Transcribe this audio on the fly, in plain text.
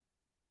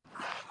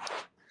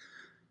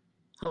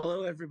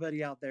Hello,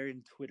 everybody out there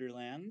in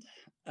Twitterland.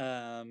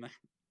 Um,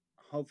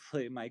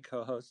 Hopefully, my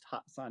co-host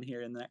hops on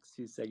here in the next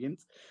few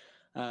seconds.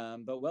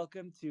 But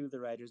welcome to the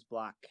Writer's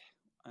Block.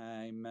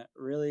 I'm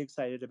really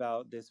excited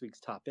about this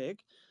week's topic.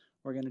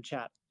 We're going to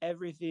chat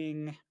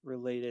everything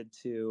related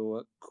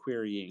to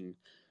querying,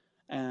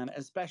 and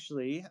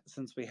especially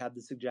since we had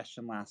the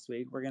suggestion last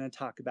week, we're going to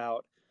talk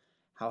about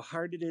how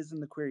hard it is in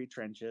the query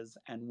trenches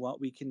and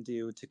what we can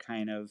do to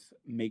kind of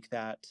make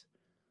that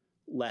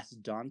less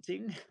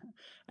daunting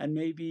and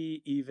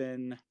maybe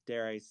even,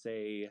 dare I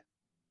say,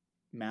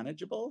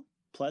 manageable,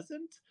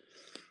 pleasant.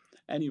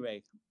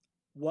 Anyway,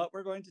 what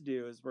we're going to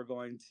do is we're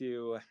going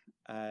to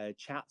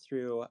chat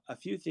through a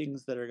few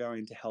things that are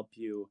going to help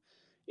you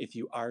if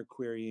you are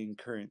querying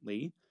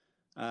currently.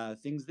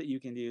 Things that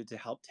you can do to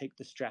help take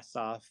the stress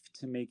off,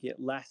 to make it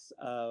less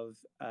of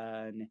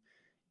an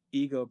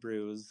ego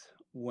bruise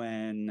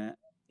when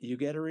you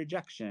get a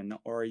rejection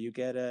or you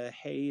get a,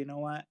 hey, you know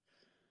what?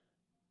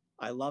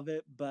 I love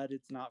it, but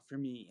it's not for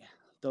me.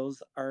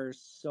 Those are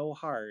so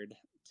hard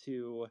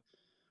to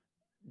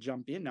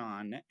jump in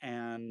on,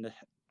 and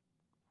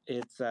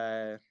it's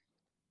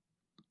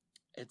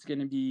it's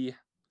going to be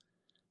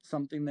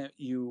something that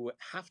you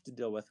have to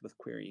deal with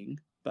querying,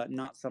 but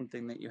not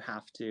something that you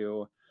have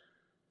to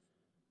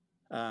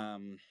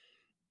um,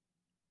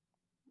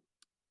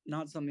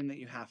 not something that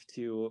you have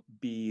to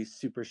be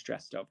super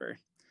stressed over.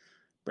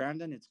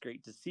 Brandon, it's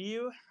great to see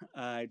you.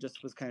 I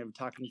just was kind of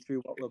talking through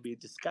what we'll be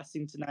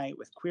discussing tonight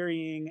with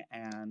querying,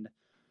 and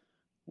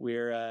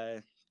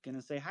we're going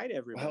to say hi to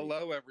everybody.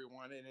 Hello,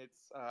 everyone, and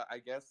it's, I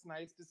guess,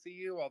 nice to see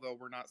you, although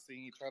we're not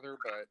seeing each other,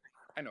 but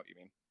I know what you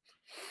mean.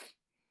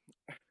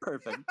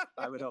 Perfect.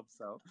 I would hope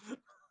so.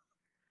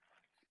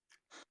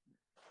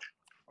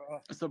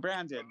 So,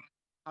 Brandon,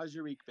 how's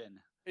your week been?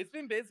 It's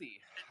been busy.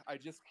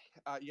 It's just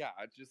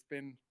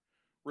been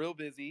real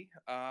busy.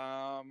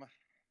 I'm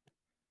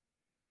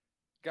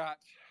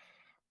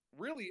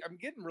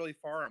getting really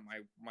far on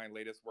my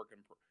latest work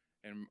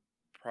in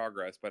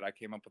progress, but I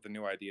came up with a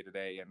new idea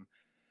today, and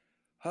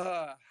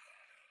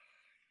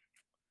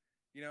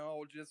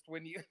just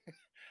when you,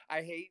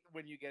 I hate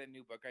when you get a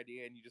new book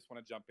idea and you just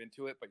want to jump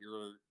into it, but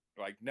you're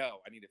like, no,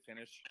 I need to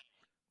finish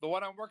the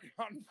one I'm working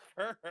on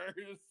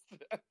first.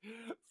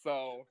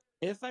 So,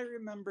 if I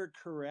remember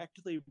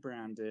correctly,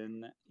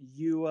 Brandon,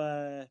 you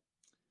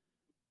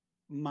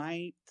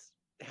might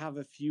have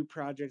a few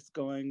projects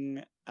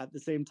going at the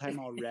same time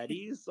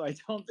already, so I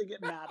don't think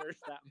it matters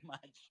that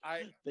much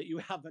that you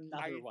have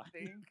another one. I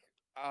think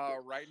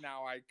right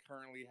now I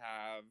currently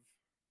have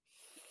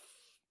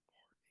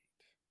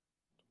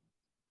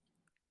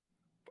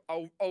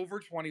over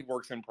 20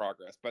 works in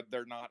progress, but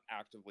they're not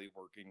actively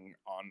working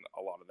on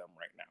a lot of them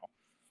right now.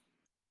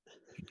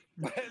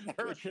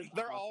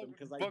 they're awesome,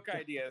 all book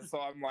ideas, so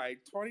I'm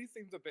like, 20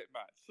 seems a bit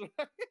much.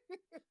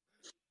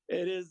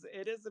 It is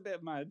a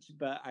bit much,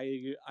 but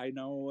I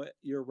know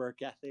your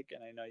work ethic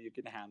and I know you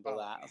can handle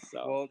that.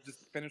 So we'll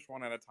just finish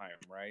one at a time,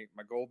 right?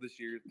 My goal this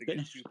year is to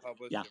get 2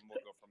 published, and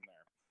we'll go from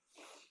there.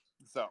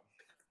 So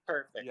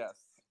perfect.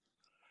 Yes.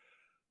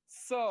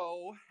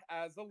 So,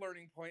 as a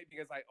learning point,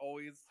 because I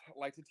always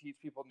like to teach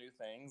people new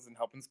things and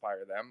help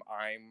inspire them,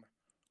 I'm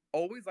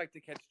always like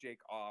to catch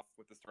Jake off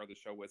with the start of the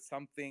show with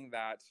something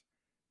that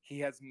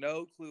he has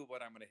no clue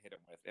what I'm going to hit him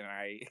with.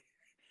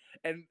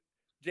 And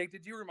Jake,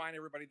 did you remind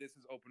everybody this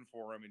is open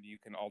forum and you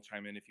can all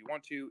chime in if you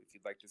want to, if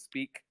you'd like to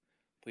speak,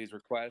 please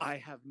request. I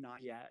have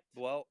not yet.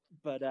 Well,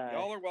 but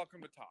y'all are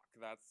welcome to talk.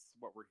 That's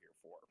what we're here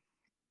for.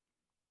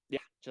 Yeah,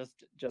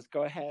 just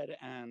go ahead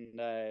and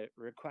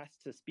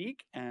request to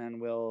speak, and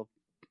we'll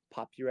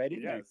pop you right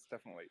in there. Yes,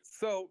 definitely.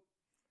 So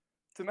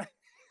tonight,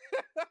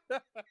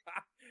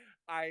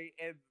 I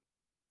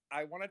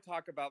want to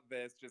talk about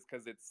this just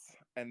because it's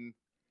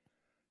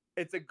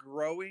a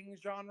growing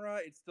genre.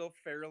 It's still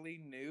fairly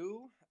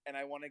new, and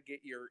I want to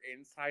get your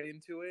insight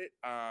into it.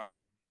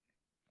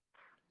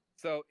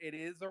 So it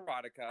is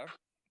erotica.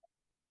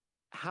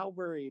 How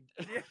worried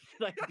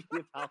should I be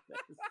about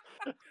this?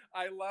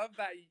 I love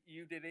that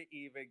you didn't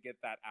even get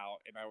that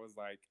out, and I was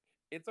like,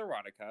 it's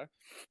erotica.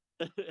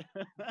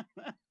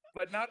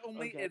 But not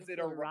only is it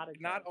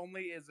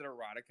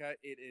erotica,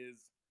 it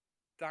is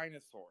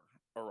dinosaur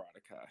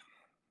erotica.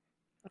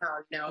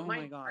 Oh no! Oh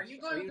my gosh! Are you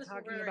going with this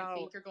where I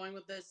think you're going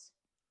with this?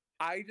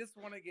 I just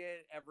want to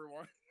get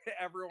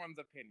everyone's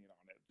opinion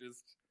on it.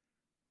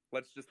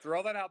 Let's just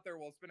throw that out there.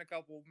 We'll spend a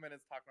couple of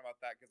minutes talking about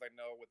that because I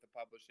know with the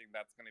publishing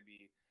that's going to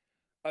be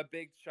a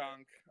big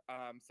chunk.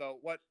 So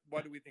what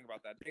do we think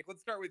about that? Jake,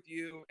 let's start with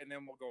you, and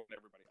then we'll go to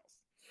everybody else.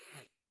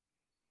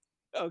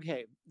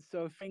 Okay,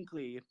 so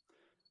frankly,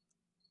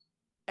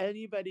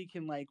 anybody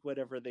can like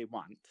whatever they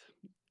want.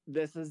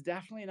 This is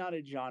definitely not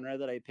a genre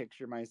that I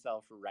picture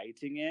myself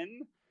writing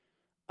in.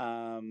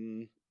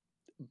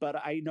 But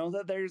I know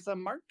that there's a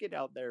market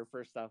out there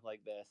for stuff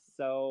like this.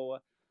 So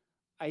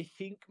I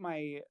think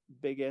my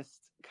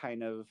biggest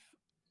kind of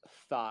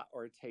thought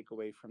or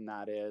takeaway from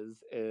that is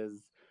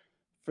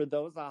for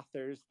those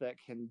authors that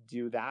can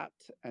do that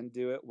and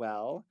do it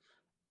well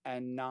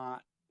and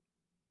not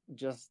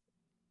just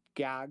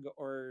gag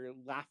or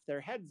laugh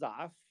their heads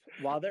off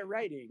while they're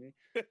writing,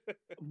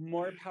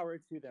 more power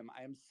to them.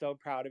 I am so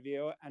proud of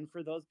you. And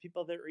for those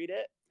people that read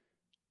it,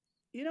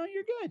 you're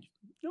good.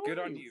 No good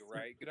worries. on you,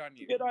 right? Good on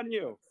you. Good on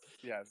you.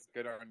 Yes,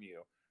 good on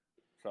you.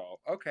 So,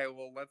 okay,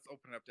 well, let's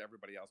open it up to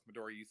everybody else.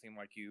 Midori, you seem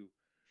like you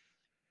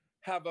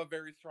have a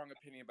very strong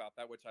opinion about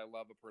that, which I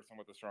love a person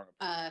with a strong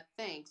opinion.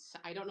 Thanks.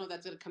 I don't know if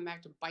that's going to come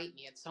back to bite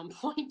me at some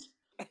point.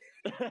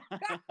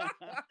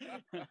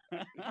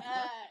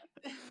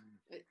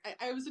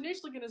 I was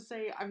initially going to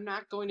say I'm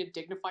not going to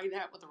dignify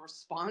that with a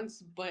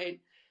response, but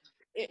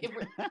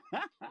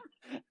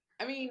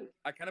I mean,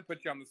 I kind of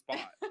put you on the spot,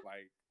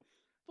 like.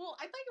 Well,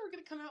 I thought you were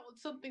going to come out with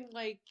something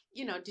like,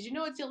 did you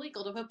know it's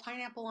illegal to put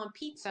pineapple on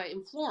pizza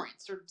in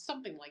Florence or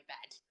something like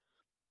that?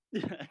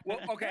 Well,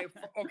 okay.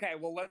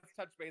 Well, let's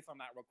touch base on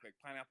that real quick.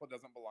 Pineapple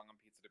doesn't belong on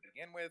pizza to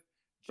begin with.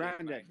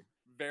 Brandon,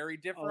 very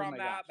different on that.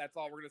 Gosh. That's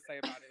all we're going to say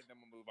about it, and then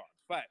we'll move on.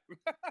 But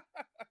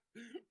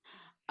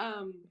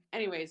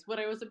anyways, what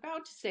I was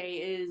about to say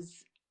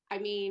is, I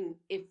mean,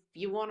 if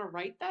you want to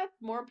write that,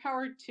 more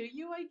power to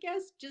you, I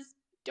guess. Just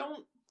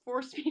don't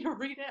force me to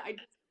read it.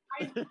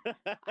 I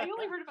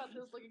only heard about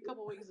this like a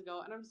couple weeks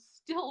ago, and I'm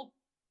still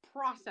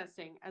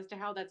processing as to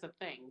how that's a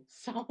thing.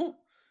 So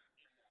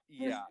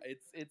yeah,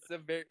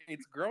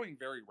 it's growing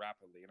very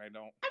rapidly, and I'm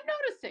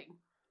noticing.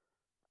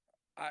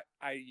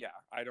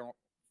 I don't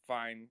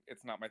find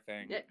it's not my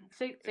thing.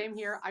 Same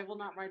here. I will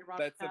not write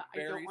erotica. I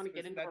don't want to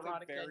get into erotica.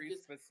 That's a very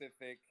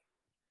specific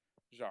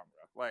genre.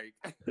 Like,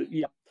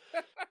 yeah,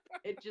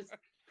 it just.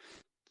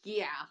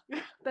 Yeah,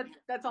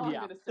 that's all I'm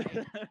gonna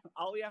say.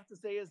 All we have to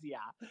say is yeah.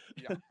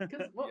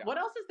 Because what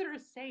else is there to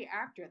say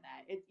after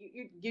that?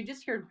 You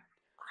just hear.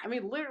 I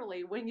mean,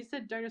 literally, when you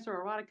said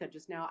dinosaur erotica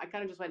just now, I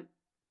kind of just went.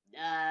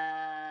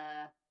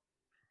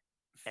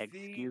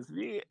 Excuse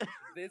me.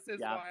 This is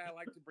why I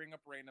like to bring up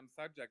random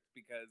subjects,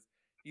 because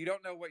you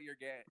don't know what you're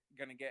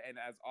gonna get, and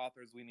as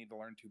authors, we need to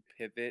learn to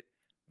pivot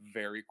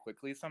very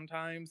quickly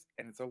sometimes,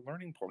 and it's a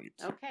learning point.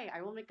 Okay,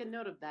 I will make a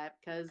note of that,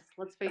 because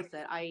let's face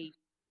it, I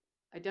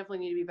definitely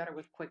need to be better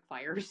with quick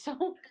fire.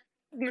 So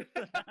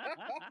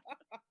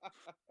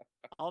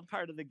all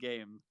part of the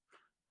game.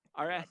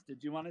 RS,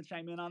 did you want to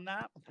chime in on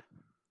that?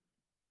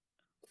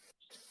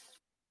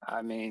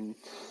 I mean,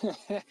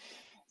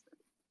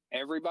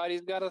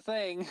 everybody's got a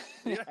thing.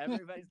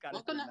 Everybody's got a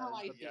thing.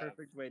 That's the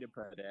perfect way to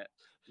put it.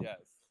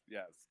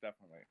 Yes,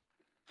 definitely.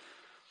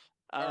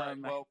 All right,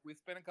 well, we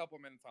spent a couple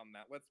minutes on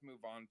that. Let's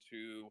move on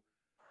to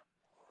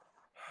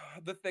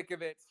the thick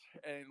of it,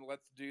 and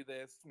let's do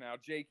this now.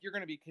 Jake, you're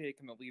going to be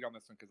taking the lead on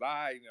this one, because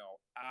I know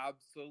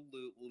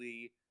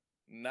absolutely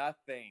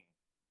nothing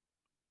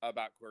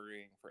about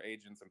querying for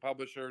agents and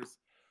publishers.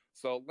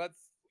 So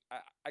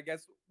I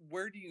guess,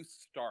 where do you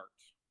start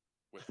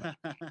with that?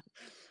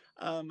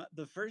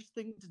 The first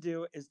thing to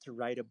do is to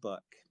write a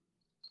book.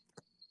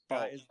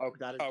 That is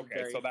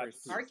okay. So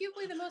that's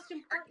arguably the most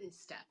important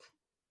step.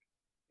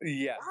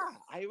 Yes. Yeah,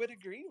 I would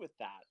agree with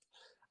that.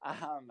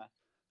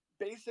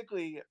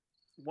 Basically,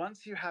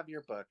 once you have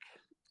your book,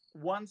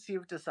 once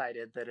you've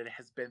decided that it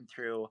has been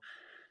through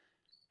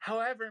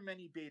however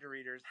many beta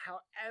readers,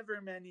 however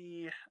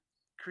many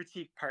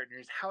critique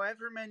partners,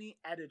 however many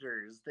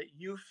editors that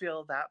you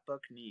feel that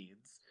book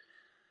needs,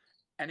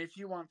 and if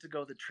you want to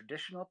go the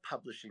traditional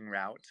publishing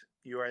route,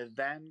 you are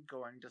then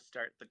going to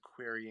start the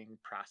querying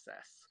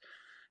process.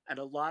 And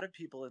a lot of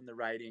people in the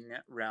writing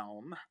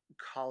realm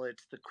call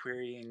it the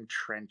querying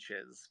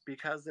trenches,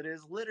 because it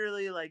is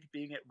literally like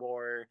being at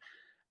war,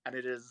 and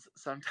it is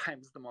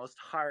sometimes the most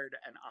hard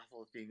and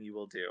awful thing you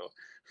will do.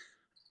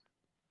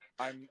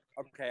 I'm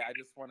okay. I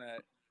just want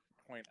to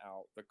point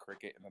out the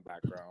cricket in the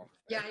background.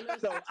 Yeah, I know.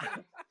 So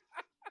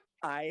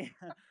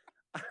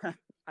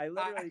I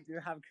literally do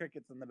have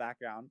crickets in the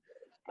background.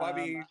 Well, I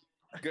mean,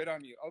 good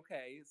on you.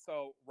 Okay,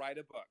 so write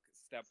a book,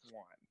 step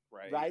one,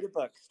 right? Write a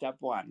book, step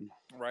one.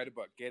 Write a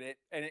book, get it,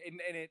 and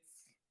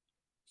it's.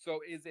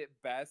 So, is it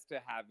best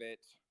to have it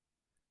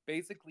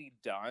basically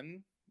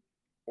done,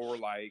 or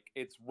like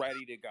it's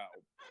ready to go?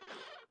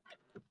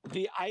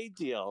 The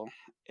ideal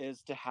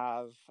is to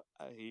have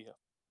a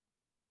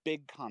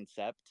big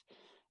concept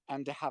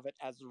and to have it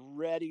as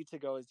ready to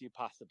go as you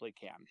possibly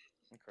can.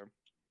 Okay.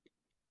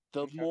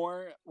 The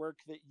more work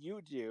that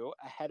you do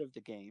ahead of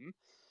the game,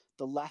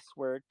 the less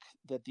work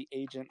that the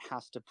agent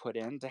has to put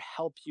in to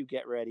help you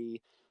get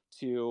ready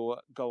to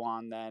go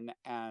on then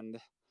and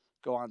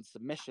go on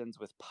submissions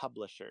with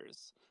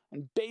publishers.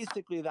 And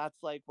basically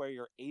that's like where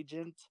your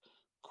agent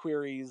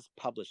queries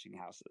publishing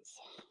houses.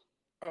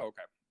 Oh,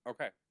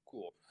 okay,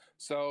 cool.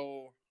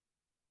 So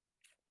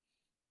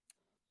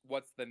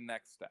what's the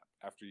next step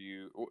after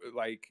you,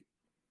 like,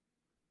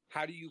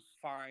 how do you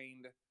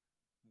find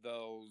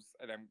those?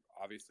 And then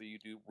obviously you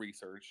do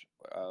research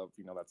of,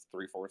 that's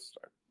 3/4.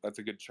 That's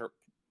a good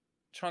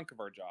chunk of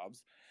our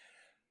jobs.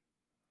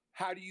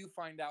 How do you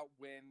find out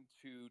when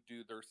to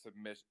do their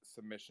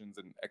submissions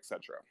and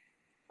etc.?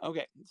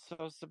 Okay,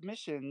 so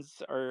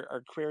submissions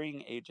are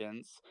querying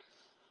agents.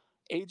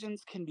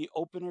 Agents can be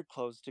open or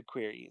closed to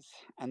queries,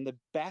 and the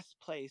best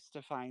place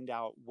to find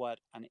out what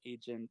an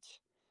agent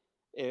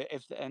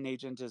if an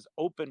agent is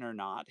open or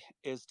not,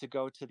 is to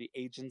go to the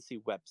agency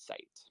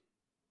website.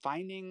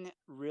 Finding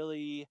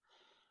really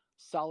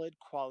solid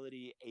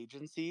quality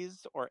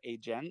agencies or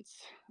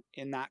agents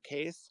in that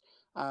case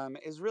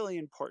is really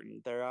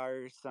important. There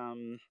are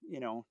some,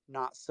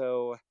 not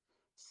so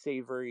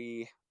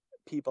savory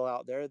people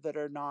out there that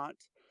are not,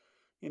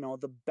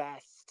 the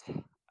best.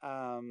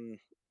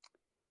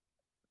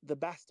 The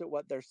best at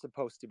what they're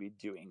supposed to be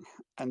doing.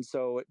 And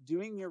so,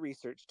 doing your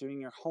research, doing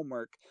your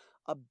homework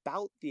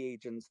about the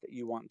agents that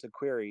you want to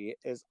query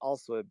is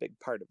also a big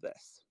part of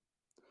this.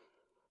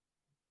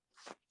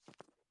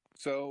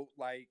 So,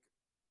 like,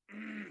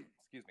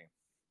 excuse me.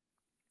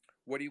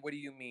 What do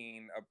you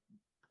mean?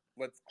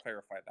 Let's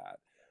clarify that.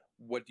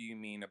 What do you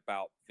mean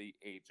about the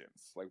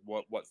agents? Like,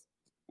 what's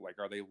like?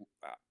 Are they?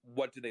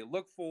 What do they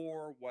look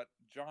for? What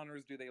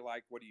genres do they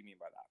like? What do you mean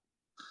by that?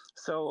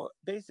 So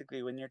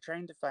basically, when you're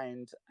trying to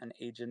find an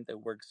agent that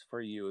works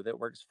for you, that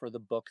works for the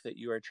book that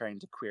you are trying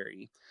to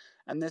query,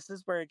 and this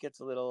is where it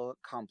gets a little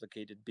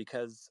complicated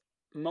because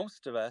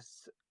most of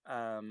us,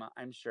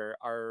 I'm sure,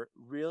 are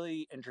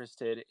really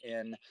interested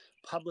in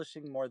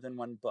publishing more than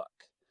one book.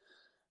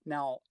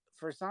 Now,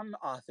 for some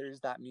authors,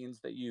 that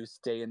means that you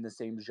stay in the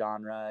same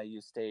genre,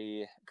 you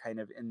stay kind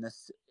of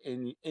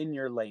in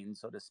your lane,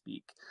 so to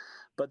speak.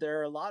 But there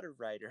are a lot of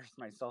writers,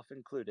 myself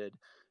included,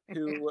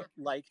 who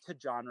like to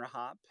genre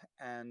hop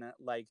and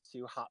like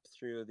to hop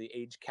through the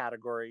age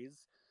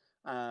categories.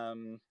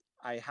 Um,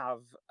 I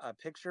have a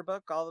picture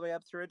book all the way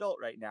up through adult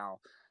right now,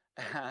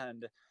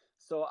 and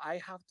so I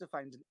have to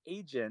find an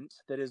agent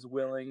that is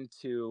willing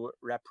to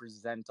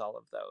represent all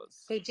of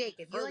those. Hey, Jake,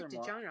 if you like to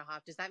Furthermore, genre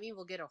hop, does that mean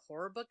we'll get a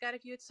horror book out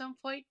of you at some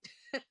point?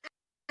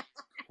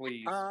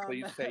 Please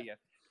say yes.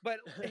 But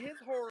his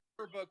horror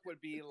book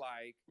would be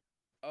like,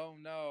 oh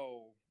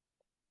no,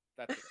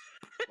 that's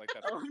it. Like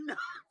that's oh no.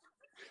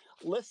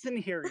 Listen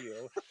here,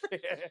 you.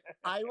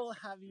 I will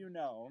have you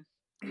know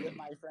that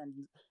my friend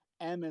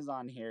M is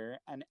on here,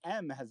 and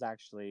M has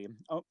actually.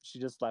 Oh, she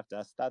just left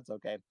us. That's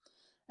okay.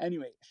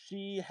 Anyway,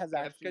 she has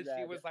That's actually because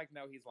she read was like,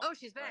 no, he's lying. Oh,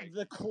 she's back.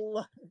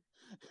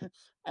 Right?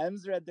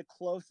 M's read the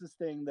closest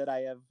thing that I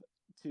have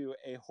to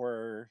a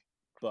horror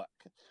book,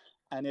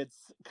 and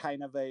it's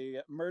kind of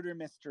a murder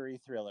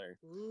mystery thriller.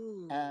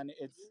 Ooh. And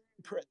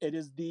it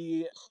is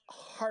the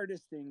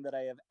hardest thing that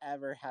I have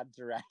ever had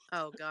to write.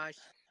 Oh gosh.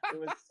 It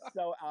was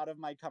so out of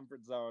my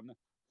comfort zone.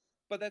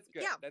 But that's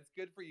good. Yeah. That's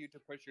good for you to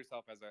push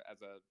yourself as a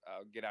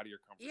get out of your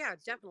comfort zone. Yeah,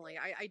 definitely.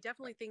 I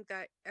definitely think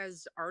that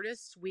as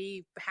artists,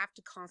 we have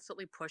to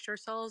constantly push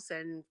ourselves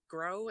and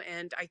grow.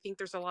 And I think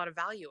there's a lot of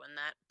value in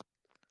that.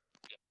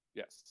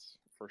 Yes,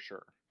 for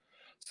sure.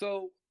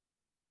 So,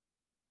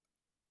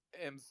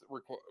 M's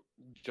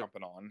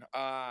jumping on.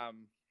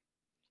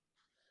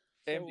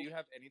 Em, do you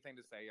have anything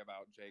to say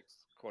about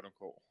Jake's quote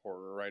unquote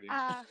horror writing?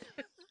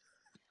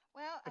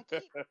 Well,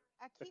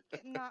 I keep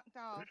getting knocked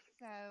off,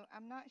 so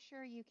I'm not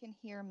sure you can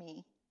hear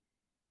me.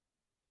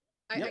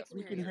 Yes,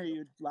 we can hear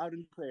you loud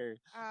and clear.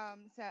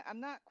 So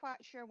I'm not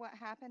quite sure what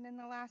happened in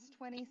the last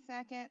 20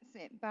 seconds.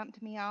 It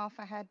bumped me off.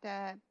 I had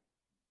to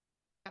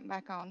jump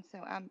back on, so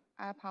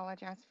I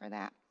apologize for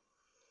that.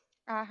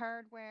 I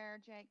heard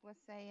where Jake was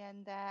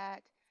saying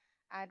that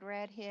I'd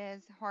read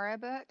his horror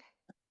book.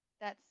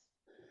 That's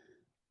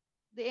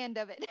the end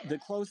of it. The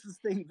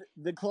closest thing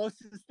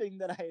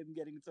that I am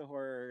getting to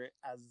horror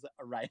as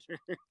a writer.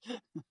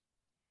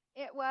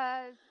 It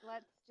was,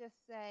 let's just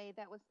say,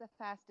 that was the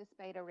fastest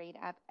beta read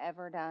I've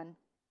ever done.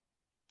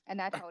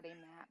 And I told him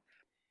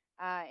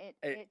that.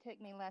 It took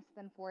me less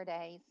than 4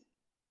 days.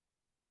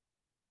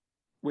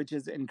 Which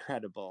is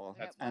incredible.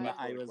 And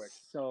I was quick.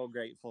 so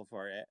grateful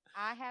for it.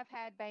 I have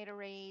had beta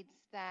reads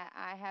that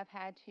I have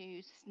had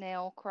to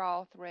snail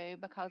crawl through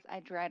because I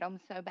dread them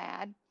so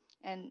bad.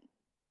 And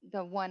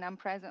the one I'm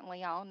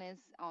presently on is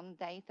on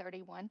day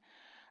 31.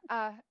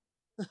 Wow.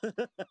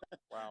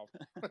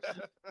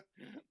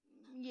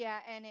 Yeah,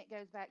 and it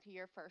goes back to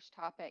your first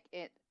topic.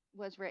 It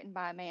was written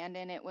by a man,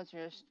 and it was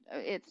just,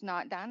 it's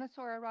not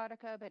dinosaur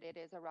erotica, but it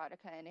is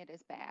erotica, and it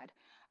is bad.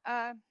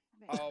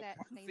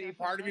 See,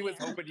 part of me was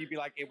hoping you'd be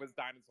like, it was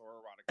dinosaur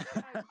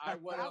erotica. I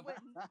would have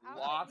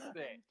lost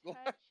it.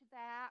 Touch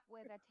that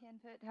with a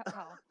 10-foot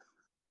pole.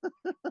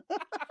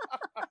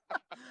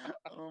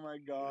 Oh my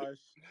gosh.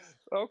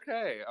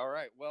 Okay, all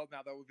right. Well,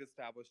 now that we've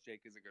established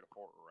Jake is a good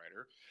horror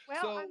writer.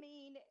 Well, so, I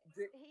mean,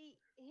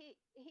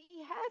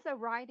 he has a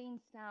writing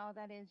style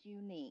that is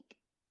unique.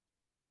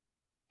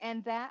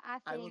 And that I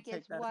think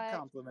is what as a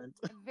compliment.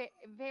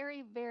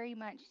 Very, very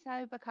much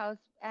so, because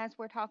as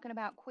we're talking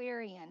about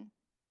querying,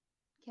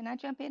 can I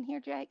jump in here,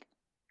 Jake?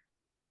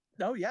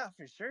 Oh yeah,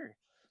 for sure.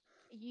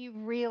 You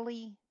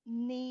really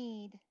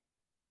need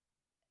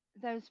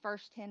those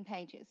first 10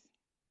 pages.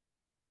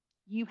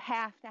 You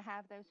have to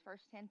have those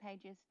first 10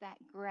 pages that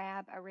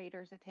grab a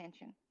reader's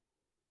attention.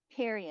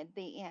 Period.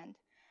 The end.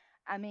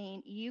 I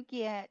mean, you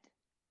get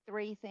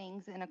 3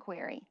 things in a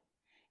query.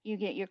 You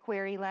get your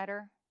query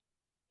letter.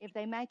 If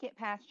they make it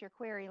past your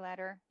query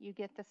letter, you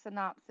get the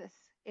synopsis.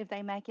 If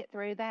they make it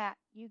through that,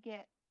 you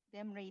get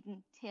them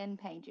reading 10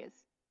 pages.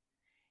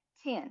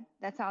 10.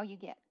 That's all you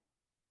get.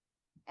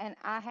 And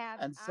I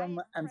have, And I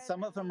am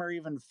some of them presently, are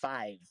even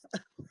 5. I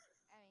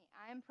mean,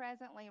 I am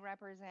presently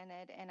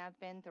represented and I've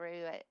been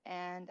through it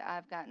and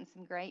I've gotten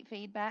some great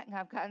feedback and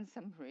I've gotten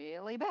some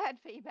really bad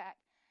feedback.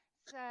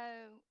 So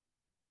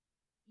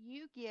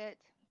you get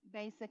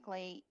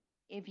basically,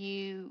 if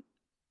you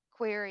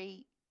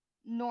query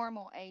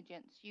normal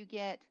agents, you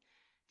get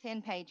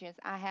 10 pages.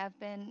 I have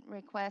been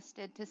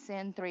requested to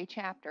send 3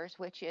 chapters,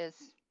 which is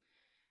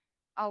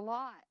a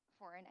lot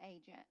for an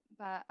agent,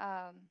 but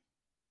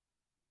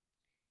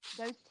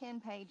those 10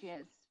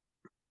 pages,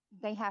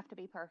 they have to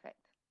be perfect.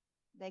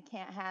 They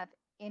can't have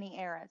any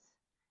errors.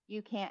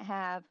 You can't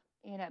have,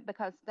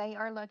 because they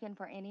are looking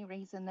for any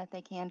reason that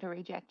they can to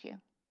reject you.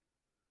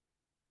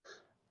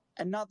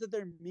 And not that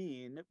they're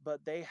mean,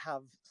 but they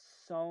have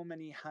so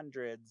many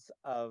hundreds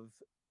of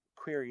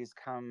queries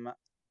come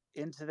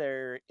into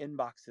their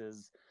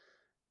inboxes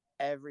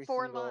every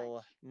For single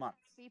lunch, month.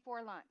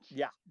 before lunch.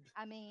 Yeah,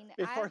 I mean,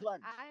 before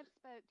lunch. I've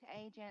spoke to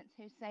agents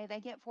who say they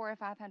get 400 or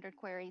 500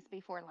 queries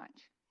before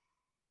lunch.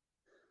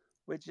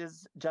 Which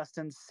is just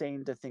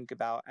insane to think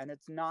about. And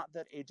it's not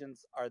that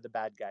agents are the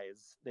bad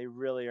guys. They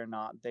really are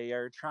not. They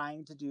are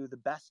trying to do the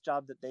best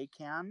job that they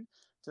can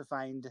to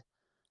find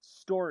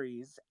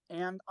stories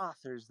and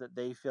authors that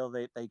they feel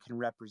that they can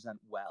represent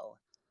well.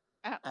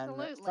 And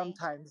Absolutely.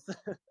 sometimes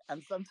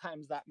and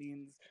sometimes that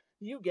means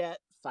you get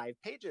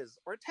 5 pages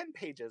or 10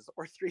 pages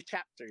or 3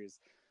 chapters.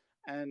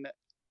 And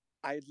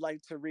I'd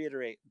like to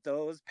reiterate,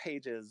 those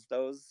pages,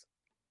 those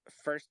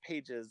first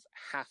pages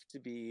have to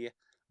be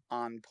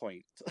on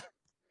point.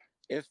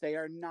 If they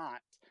are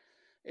not,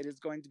 it is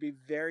going to be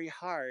very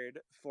hard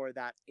for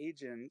that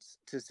agent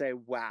to say,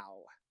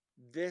 wow,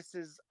 this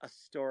is a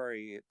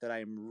story that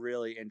I'm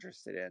really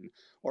interested in,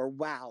 or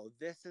wow,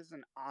 this is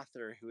an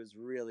author who is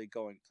really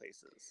going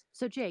places.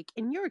 So, Jake,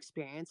 in your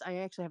experience, I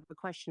actually have a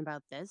question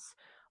about this.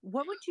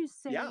 What would you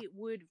Yeah. say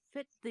would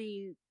fit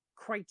the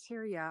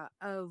criteria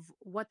of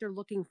what they're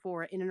looking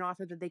for in an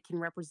author that they can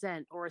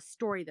represent or a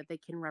story that they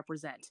can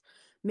represent?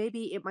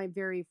 Maybe it might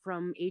vary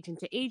from agent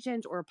to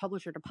agent or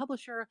publisher to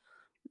publisher,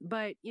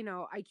 but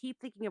I keep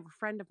thinking of a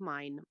friend of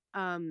mine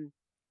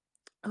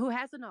who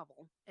has a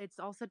novel. It's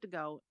all set to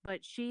go,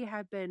 but she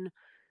had been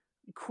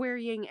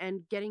querying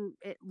and getting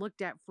it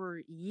looked at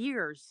for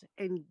years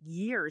and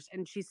years,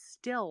 and she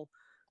still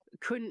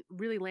couldn't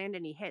really land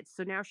any hits.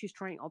 So now she's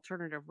trying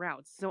alternative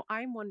routes. So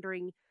I'm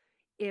wondering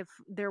if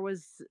there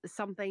was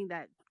something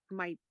that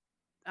might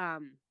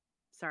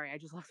sorry, I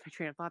just lost my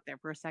train of thought there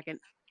for a second.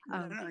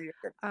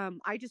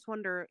 I just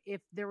wonder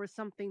if there was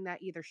something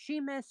that either she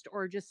missed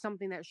or just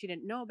something that she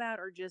didn't know about,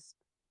 or just,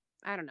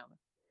 I don't know.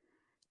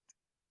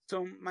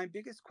 So my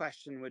biggest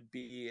question would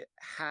be,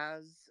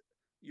 has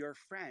your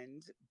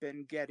friend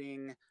been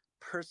getting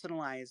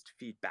personalized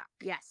feedback?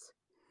 Yes.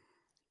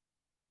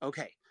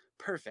 Okay,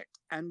 perfect.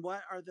 And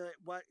what do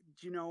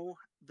you know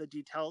the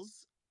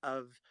details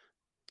of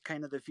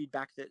kind of the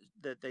feedback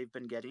that they've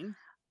been getting?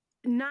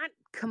 Not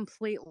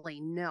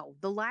completely, no.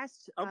 The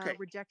last Okay.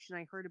 rejection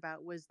I heard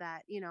about was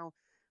that,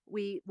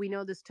 we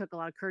know this took a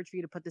lot of courage for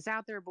you to put this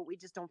out there, but we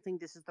just don't think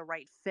this is the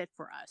right fit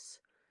for us.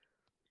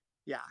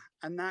 Yeah,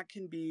 and that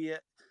can be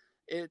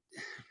it.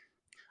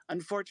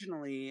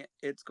 Unfortunately,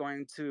 it's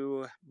going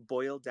to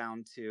boil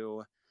down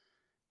to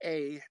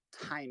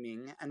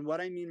timing, and what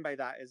I mean by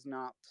that is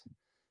not,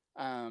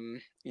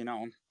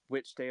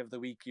 which day of the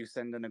week you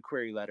send in a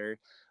query letter,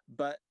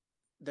 but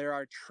there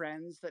are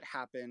trends that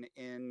happen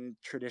in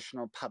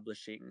traditional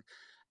publishing,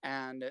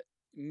 and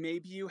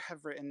maybe you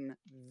have written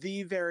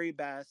the very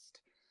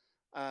best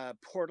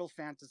portal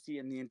fantasy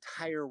in the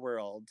entire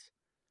world,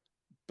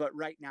 but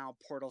right now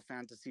portal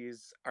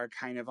fantasies are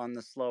kind of on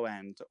the slow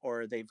end,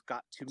 or they've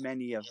got too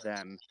many of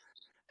them.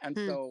 And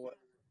so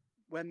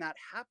when that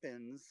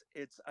happens,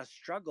 it's a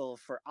struggle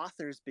for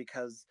authors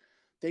because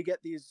they get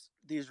these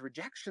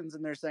rejections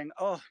and they're saying,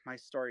 oh, my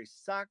story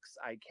sucks,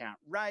 I can't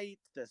write,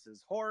 this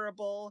is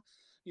horrible.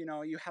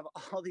 You have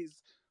all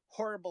these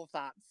horrible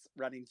thoughts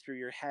running through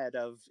your head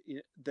of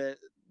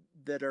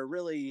that are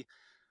really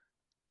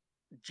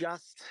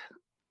just,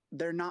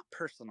 they're not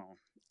personal.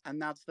 And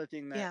that's the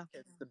thing that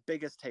it's the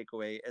biggest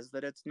takeaway, is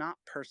that it's not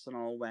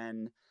personal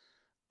when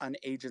an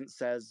agent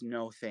says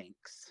no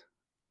thanks.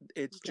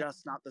 It's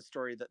just not the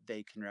story that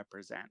they can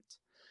represent.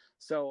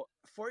 So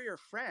for your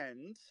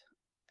friend,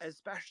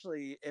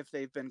 especially if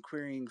they've been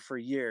querying for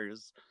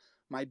years,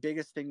 my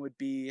biggest thing would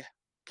be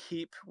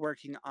keep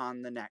working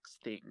on the next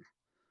thing.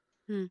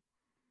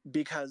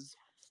 Because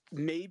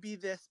maybe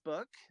this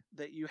book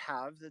that you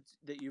have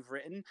that you've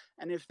written,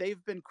 and if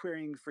they've been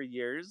querying for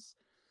years,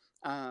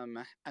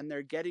 and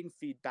they're getting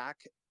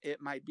feedback, it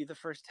might be the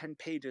first 10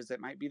 pages, it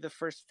might be the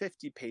first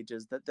 50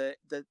 pages that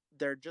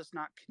they're just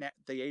not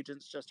the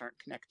agents just aren't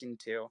connecting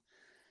to.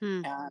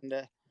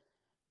 And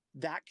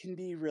that can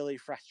be really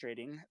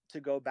frustrating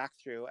to go back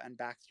through and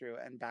back through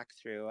and back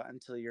through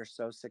until you're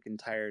so sick and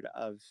tired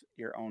of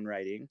your own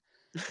writing.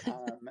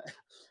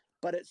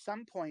 But at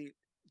some point,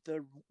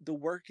 the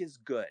work is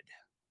good,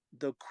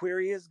 the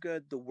query is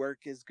good, the work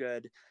is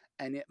good,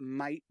 and it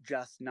might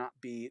just not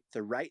be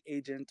the right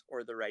agent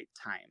or the right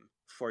time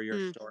for your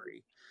Mm.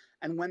 story.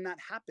 And when that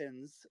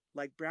happens,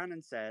 like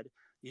Brandon said,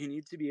 you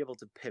need to be able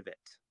to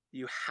pivot.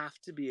 You have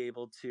to be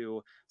able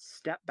to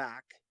step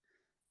back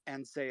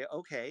and say,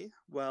 okay,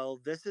 well,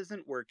 this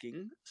isn't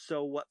working.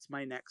 So what's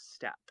my next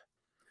step?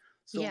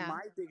 So Yeah.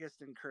 my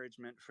biggest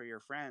encouragement for your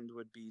friend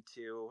would be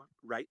to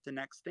write the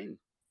next thing.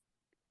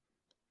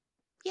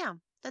 Yeah,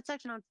 that's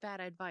actually not bad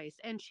advice.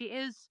 And she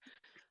is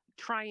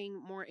trying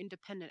more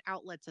independent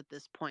outlets at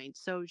this point.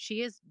 So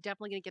she is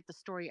definitely going to get the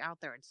story out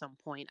there at some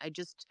point.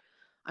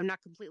 I'm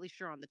not completely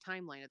sure on the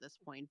timeline at this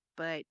point,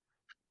 but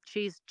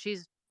she's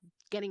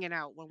getting it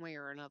out one way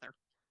or another.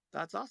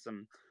 That's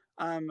awesome.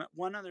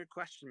 One other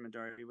question,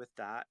 Midori, with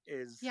that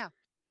is, Yeah.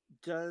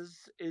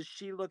 is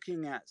she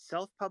looking at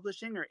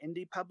self-publishing or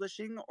indie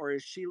publishing, or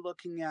is she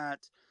looking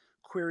at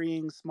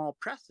querying small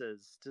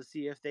presses to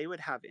see if they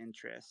would have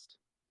interest?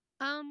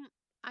 Um,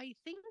 I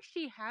think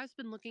she has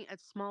been looking at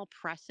small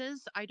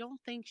presses. I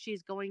don't think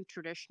she's going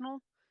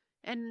traditional,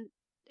 and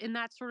in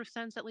that sort of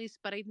sense, at least.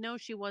 But I know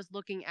she was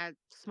looking at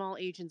small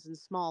agents and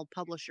small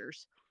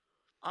publishers.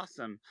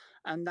 Awesome.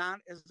 And that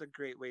is a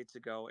great way to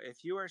go.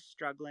 If you are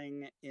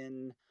struggling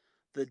in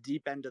the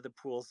deep end of the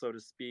pool, so to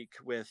speak,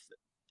 with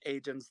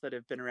agents that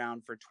have been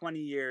around for 20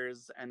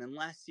 years, and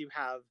unless you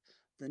have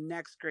the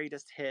next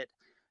greatest hit,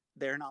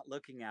 they're not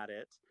looking at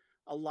it.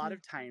 A lot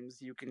of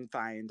times you can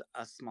find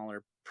a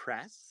smaller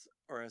press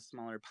or a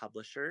smaller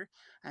publisher,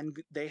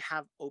 and they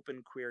have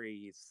open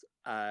queries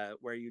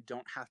where you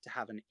don't have to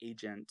have an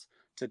agent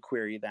to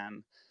query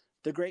them.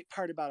 The great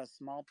part about a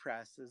small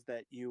press is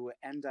that you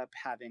end up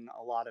having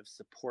a lot of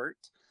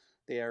support.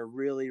 They are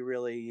really,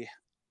 really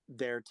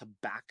there to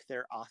back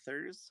their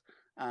authors,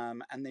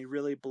 and they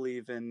really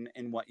believe in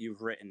what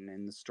you've written,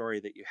 in the story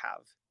that you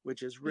have,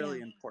 which is Yeah.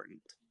 really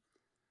important.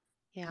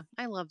 Yeah,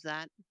 I love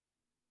that.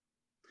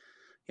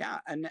 Yeah,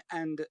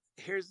 and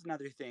here's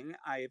another thing.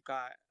 I've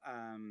got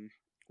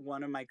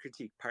one of my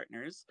critique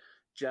partners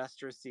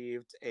just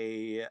received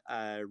a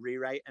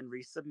rewrite and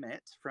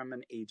resubmit from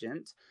an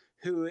agent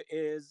who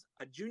is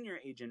a junior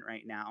agent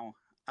right now,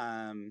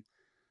 and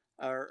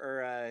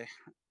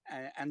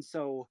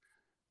so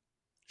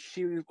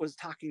she was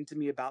talking to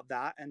me about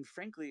that. And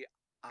frankly,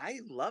 I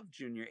love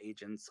junior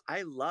agents.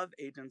 I love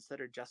agents that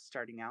are just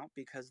starting out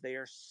because they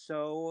are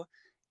so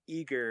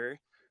eager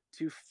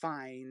to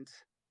find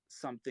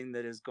something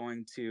that is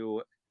going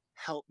to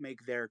help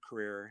make their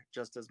career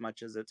just as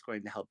much as it's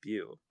going to help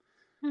you.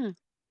 Hmm.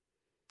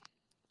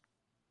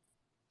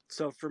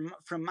 So from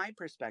my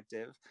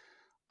perspective,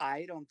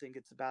 I don't think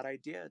it's a bad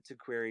idea to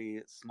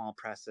query small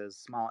presses,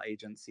 small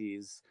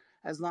agencies,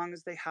 as long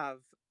as they have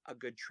a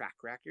good track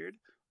record.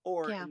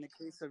 Or Yeah. in the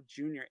case of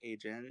junior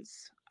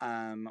agents,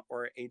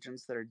 or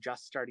agents that are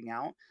just starting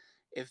out,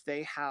 if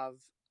they have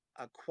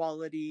a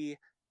quality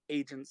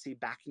agency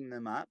backing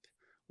them up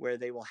where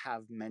they will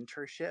have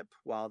mentorship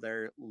while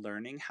they're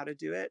learning how to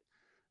do it,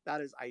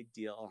 that is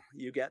ideal.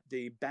 You get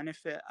the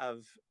benefit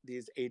of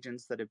these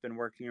agents that have been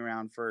working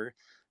around for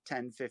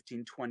 10,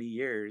 15, 20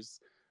 years,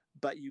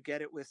 but you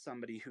get it with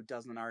somebody who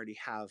doesn't already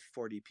have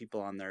 40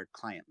 people on their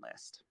client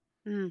list.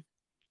 Mm.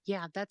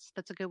 Yeah, that's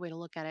a good way to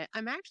look at it.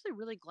 I'm actually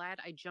really glad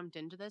I jumped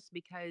into this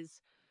because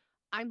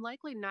I'm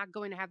likely not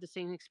going to have the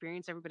same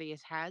experience everybody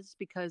has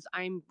because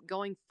I'm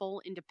going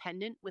full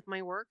independent with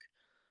my work.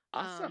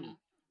 Awesome.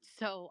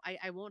 So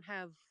I won't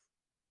have,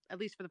 at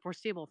least for the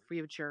foreseeable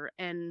future,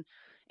 an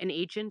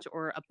agent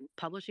or a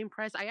publishing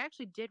press. I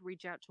actually did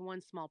reach out to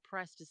one small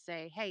press to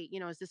say, hey,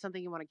 is this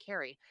something you want to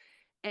carry?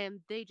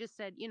 And they just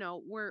said,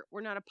 we're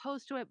not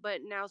opposed to it,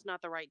 but now's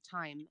not the right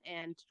time,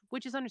 and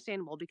which is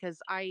understandable because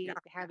I Yeah.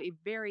 have a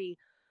very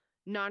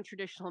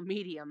non-traditional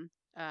medium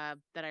that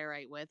I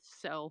write with.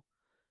 So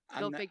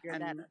go figure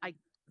that.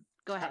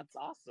 Go ahead. That's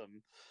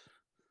awesome.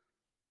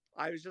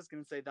 I was just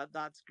going to say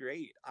that's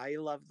great. I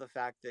love the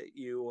fact that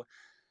you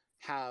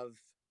have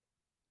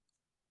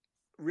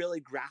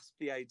really grasped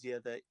the idea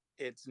that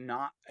it's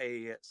not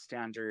a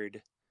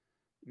standard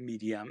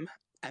medium.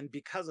 And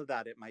because of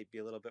that, it might be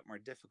a little bit more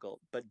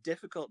difficult. But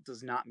difficult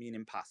does not mean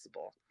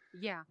impossible.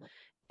 Yeah.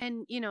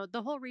 And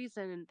the whole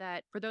reason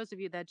that, for those of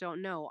you that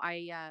don't know,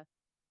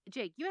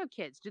 Jake, you have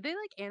kids. Do they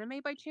like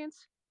anime by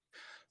chance?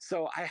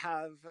 So I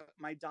have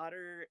my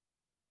daughter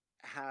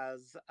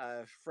has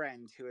a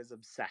friend who is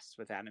obsessed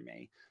with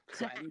anime.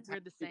 So anytime We're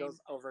the she same. goes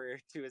over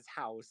to his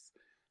house,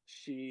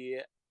 she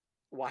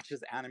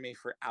watches anime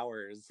for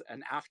hours.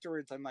 And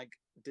afterwards, I'm like,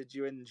 did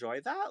you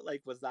enjoy that?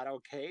 Like, was that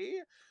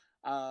okay?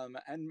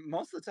 And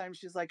most of the time,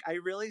 she's like, I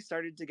really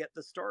started to get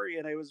the story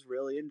and I was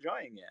really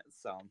enjoying it.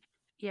 So,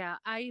 Yeah,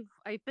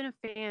 I've been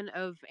a fan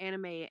of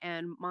anime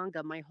and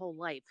manga my whole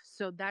life.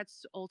 So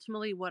that's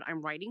ultimately what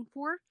I'm writing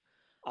for.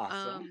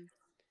 awesome.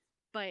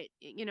 But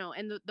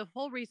and the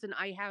whole reason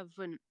I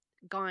haven't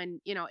gone,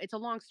 it's a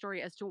long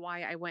story as to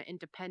why I went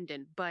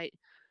independent, but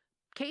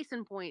case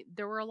in point,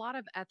 there were a lot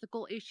of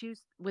ethical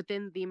issues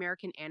within the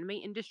American anime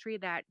industry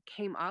that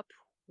came up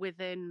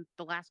within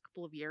the last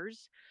couple of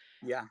years,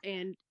 Yeah.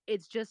 and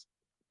it's just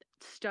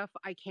stuff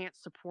I can't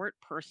support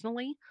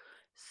personally.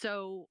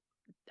 So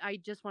I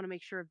just want to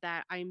make sure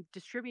that I'm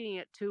distributing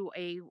it to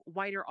a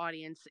wider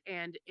audience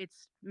and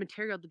it's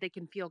material that they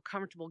can feel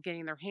comfortable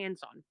getting their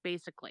hands on,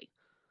 basically.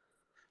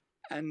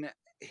 And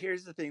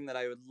here's the thing that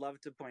I would love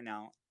to point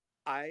out.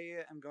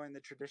 I am going the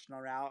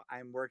traditional route.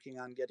 I'm working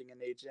on getting an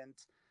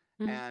agent.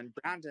 Mhm. And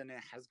Brandon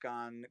has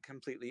gone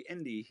completely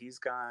indie. He's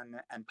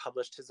gone and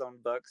published his own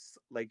books,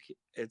 like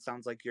it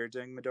sounds like you're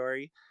doing,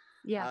 Midori.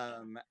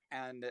 Yeah,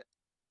 And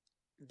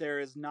there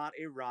is not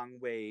a wrong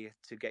way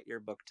to get your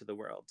book to the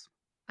world.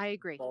 I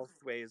agree.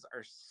 Both ways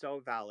are so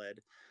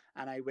valid,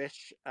 and I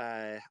wish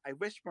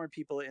more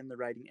people in the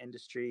writing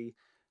industry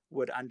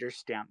would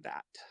understand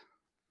that.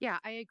 Yeah,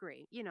 I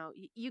agree. You know,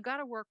 you got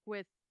to work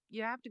with,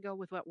 you have to go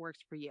with what works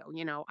for you.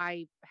 You know,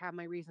 I have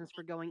my reasons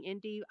for going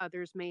indie.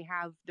 Others may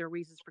have their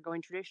reasons for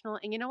going traditional.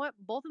 And you know what?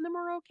 Both of them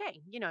are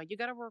okay. You know, you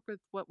got to work with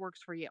what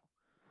works for you.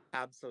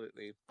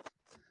 Absolutely.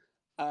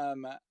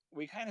 Um,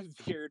 we kind of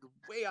veered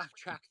way off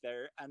track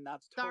there, and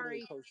that's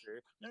totally Sorry.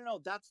 kosher. No,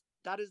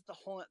 that is the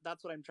whole.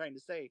 That's what I'm trying to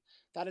say.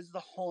 That is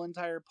the whole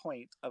entire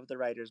point of the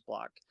writer's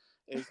block,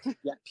 is to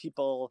get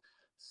people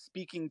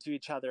speaking to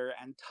each other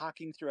and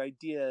talking through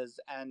ideas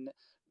and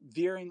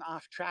veering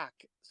off track,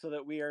 so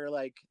that we are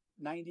like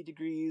 90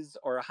 degrees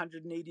or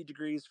 180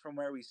 degrees from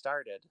where we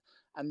started,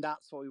 and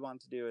that's what we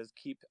want to do, is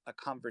keep a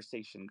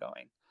conversation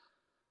going.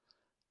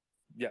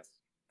 Yes.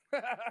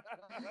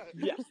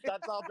 Yes,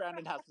 that's all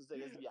Brandon has to say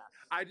is yes.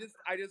 I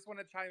just want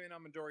to chime in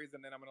on Midori's,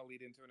 and then I'm going to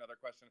lead into another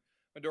question.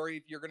 Midori,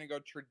 if you're going to go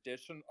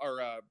tradition or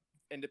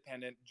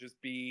independent,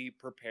 just be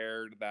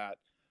prepared that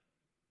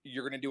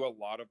you're going to do a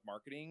lot of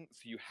marketing,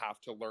 so you have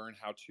to learn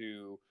how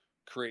to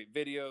create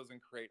videos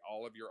and create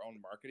all of your own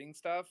marketing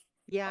stuff.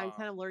 Yeah, I'm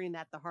kind of learning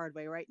that the hard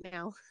way right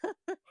now.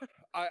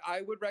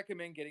 I would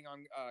recommend getting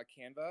on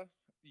Canva.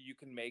 You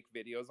can make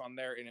videos on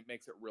there, and it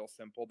makes it real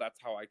simple. That's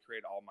how I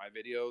create all my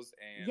videos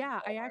and Yeah,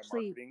 all I my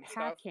actually marketing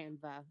have stuff.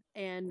 Canva,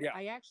 and Yeah.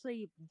 I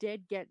actually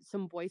did get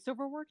some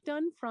voiceover work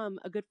done from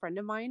a good friend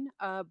of mine,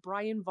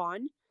 Brian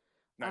Vaughn.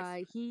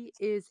 Nice. He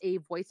is a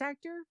voice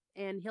actor,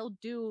 and he'll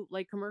do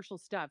like commercial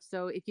stuff.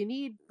 So if you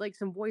need like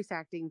some voice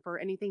acting for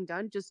anything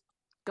done, just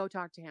go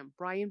talk to him,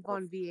 Brian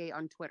Vaughn VA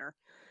on Twitter.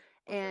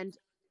 Perfect. And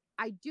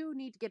I do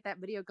need to get that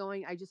video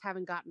going. I just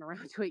haven't gotten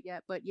around to it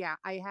yet. But yeah,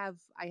 I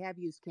have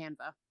used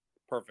Canva.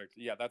 Perfect.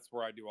 Yeah, that's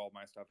where I do all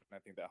my stuff, and I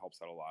think that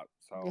helps out a lot.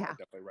 So Yeah. I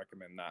definitely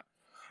recommend that.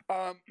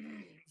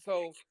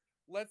 So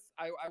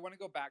I want to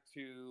go back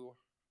to,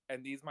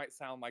 and these might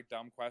sound like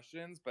dumb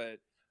questions, but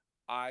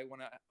I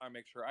want to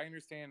make sure I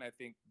understand. I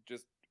think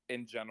just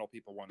in general,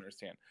 people want to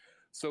understand.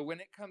 So when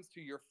it comes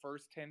to your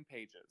first 10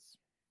 pages,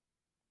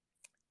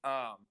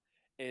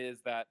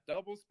 is that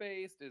double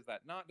spaced? Is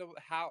that not double?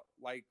 How,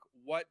 like,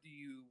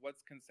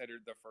 what's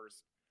considered the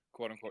first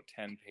quote unquote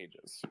 10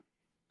 pages?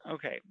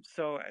 Okay,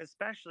 so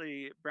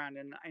especially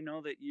Brandon, I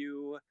know that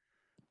you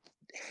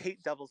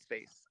hate double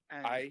space.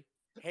 And I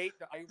hate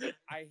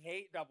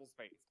double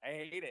space. I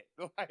hate it.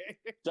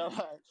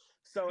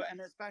 so,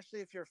 and especially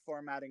if you're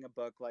formatting a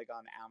book like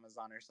on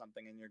Amazon or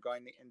something, and you're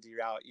going the indie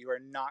route, you are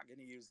not going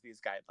to use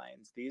these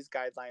guidelines. These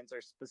guidelines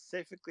are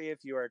specifically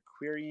if you are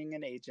querying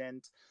an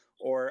agent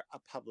or a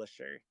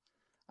publisher,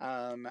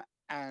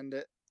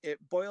 and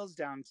it boils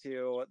down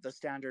to the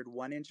standard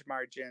 1-inch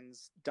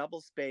margins, double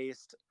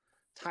spaced,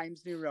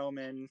 Times New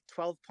Roman,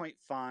 12-point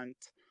font,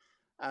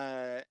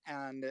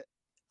 and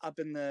up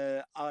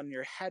on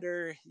your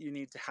header, you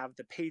need to have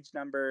the page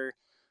number,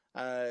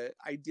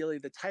 ideally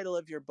the title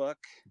of your book,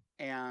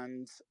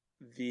 and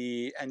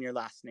your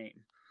last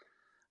name.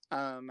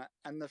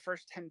 And the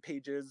first 10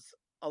 pages,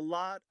 a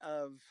lot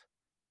of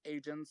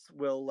agents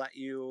will let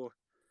you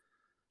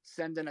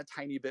send in a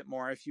tiny bit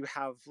more if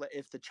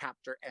the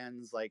chapter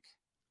ends like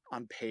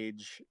on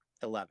page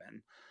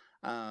 11.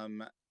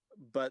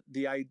 But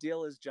the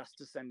ideal is just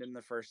to send in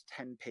the first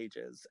 10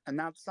 pages. And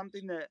that's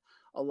something that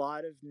a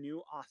lot of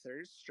new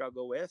authors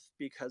struggle with,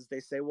 because they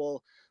say,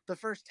 well, the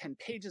first 10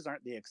 pages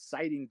aren't the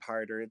exciting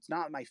part, or it's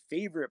not my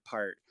favorite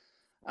part.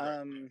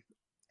 Right.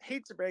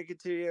 Hate to break it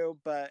to you,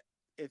 but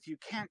if you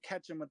can't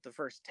catch them with the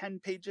first 10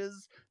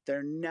 pages,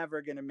 they're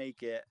never going to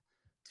make it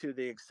to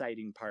the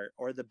exciting part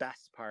or the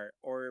best part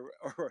or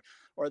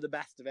the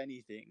best of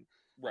anything.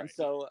 Right. And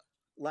so,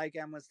 like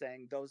Em was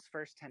saying, those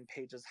first 10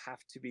 pages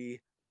have to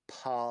be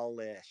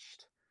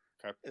polished.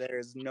 Okay.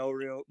 There's no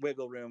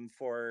wiggle room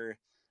for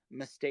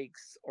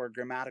mistakes or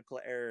grammatical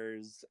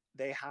errors.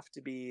 They have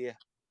to be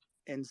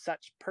in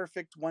such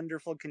perfect,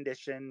 wonderful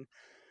condition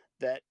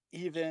that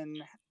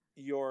even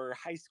your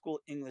high school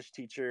English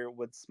teacher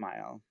would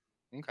smile.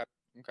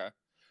 Okay.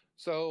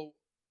 So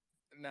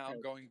now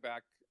going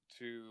back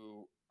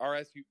to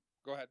RS, you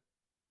go ahead.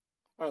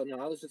 Oh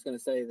no, I was just gonna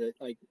say that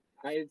like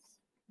I'm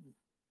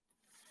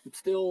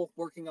still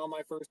working on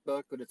my first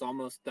book, but it's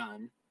almost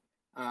done.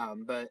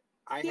 But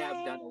I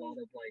have done a lot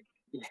of like,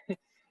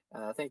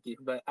 thank you.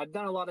 But I've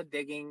done a lot of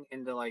digging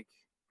into like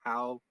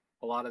how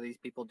a lot of these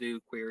people do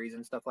queries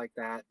and stuff like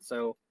that.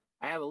 So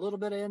I have a little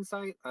bit of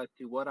insight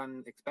to what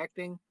I'm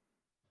expecting,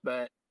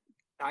 but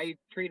I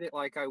treat it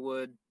like I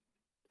would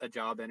a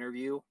job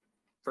interview.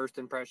 First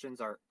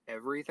impressions are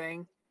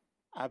everything.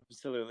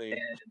 Absolutely.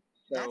 And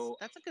so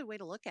That's a good way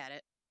to look at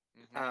it.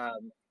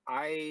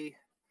 I,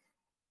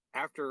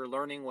 after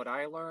learning what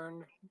I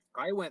learned,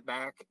 I went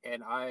back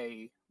and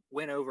I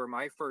went over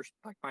my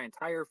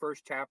entire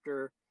first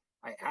chapter.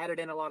 I added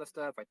in a lot of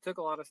stuff. I took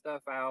a lot of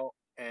stuff out,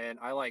 and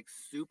I like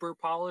super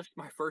polished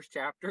my first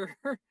chapter.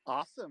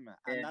 Awesome.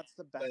 And And that's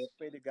the but best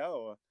way to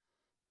go.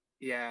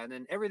 yeah, and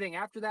then everything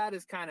after that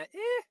is kind of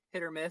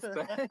hit or miss,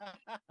 but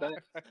but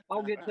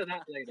I'll get to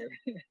that later.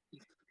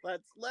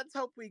 Let's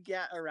hope we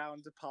get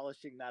around to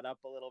polishing that up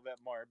a little bit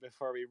more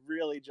before we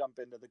really jump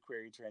into the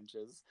query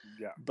trenches.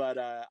 Yeah. But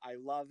I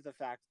love the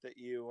fact that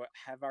you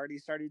have already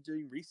started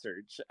doing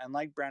research. And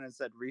like Brandon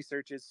said,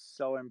 research is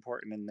so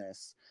important in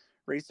this.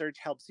 Research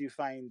helps you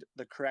find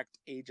the correct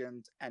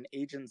agent and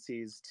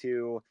agencies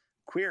to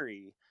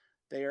query.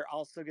 They are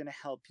also going to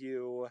help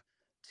you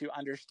to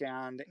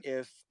understand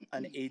if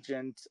an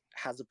agent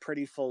has a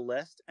pretty full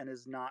list and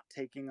is not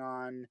taking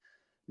on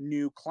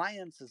new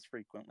clients as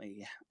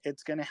frequently.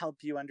 It's going to help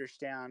you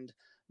understand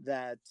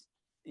that,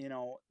 you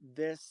know,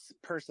 this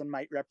person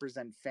might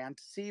represent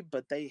fantasy,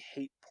 but they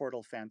hate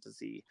portal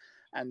fantasy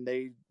and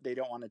they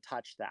don't want to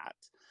touch that.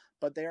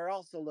 But they are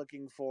also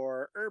looking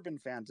for urban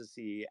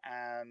fantasy,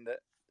 and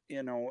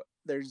you know,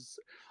 there's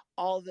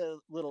all the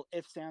little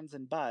ifs, ands,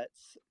 and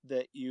buts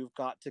that you've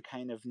got to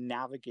kind of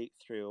navigate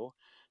through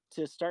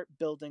to start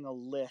building a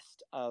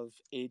list of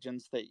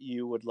agents that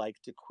you would like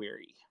to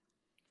query.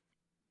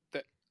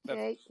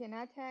 Jake, can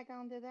I tag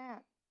on to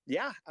that?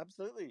 Yeah,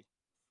 absolutely.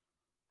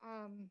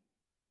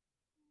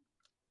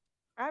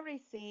 I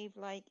received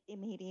like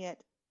immediate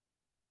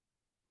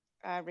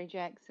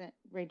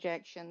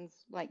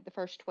rejections, like the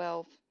first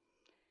 12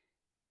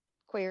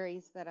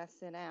 queries that I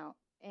sent out.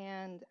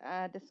 And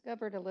I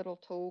discovered a little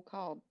tool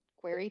called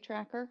Query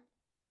Tracker.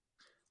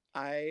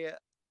 I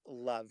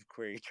love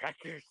query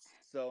trackers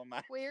so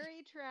much.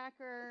 Query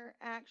Tracker,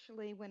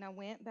 actually, when I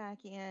went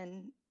back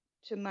in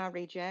to my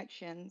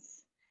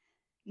rejections,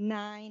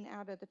 9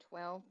 out of the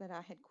 12 that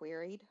I had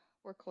queried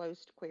were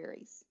closed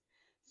queries.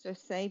 So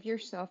save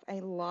yourself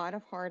a lot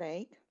of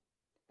heartache,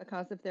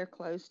 because if they're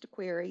closed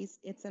queries,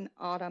 it's an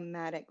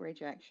automatic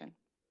rejection.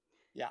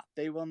 Yeah,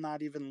 they will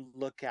not even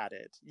look at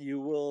it. You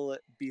will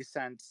be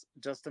sent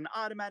just an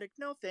automatic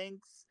no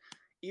thanks,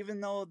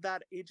 even though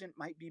that agent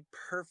might be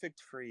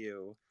perfect for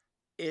you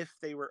if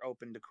they were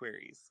open to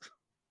queries.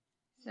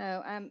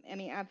 So I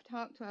mean, I've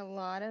talked to a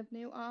lot of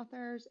new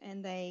authors,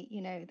 and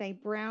they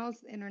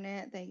browse the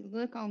internet, they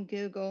look on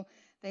Google,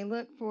 they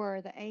look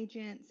for the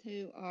agents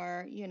who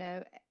are,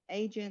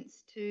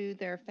 agents to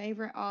their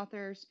favorite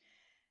authors.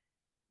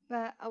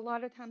 But a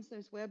lot of times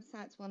those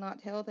websites will not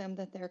tell them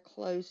that they're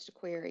closed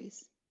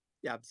queries.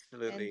 Yeah, And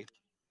absolutely.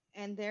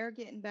 and they're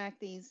getting back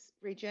these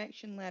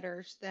rejection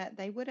letters that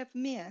they would have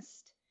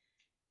missed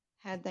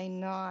had they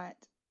not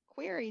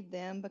queried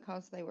them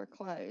because they were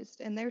closed,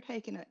 and they're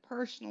taking it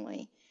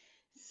personally.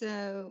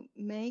 So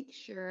make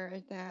sure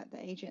that the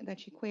agent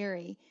that you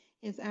query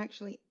is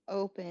actually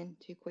open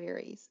to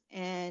queries.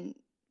 And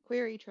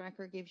Query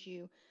Tracker gives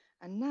you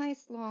a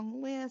nice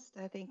long list.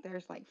 I think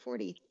there's like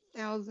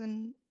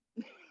 40,000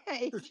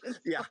 agents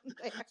Yeah, on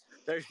there.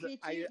 there's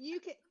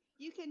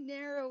You can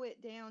narrow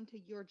it down to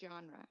your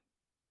genre.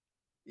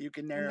 you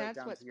can And narrow it that's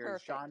down what's to your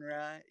perfect.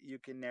 genre. You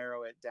can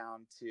narrow it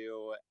down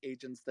to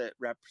agents that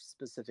rep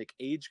specific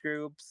age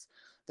groups.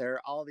 There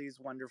are all these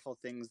wonderful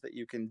things that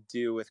you can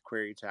do with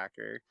Query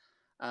Tracker.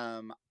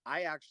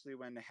 I actually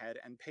went ahead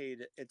and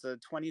paid. It's a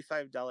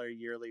 $25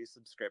 yearly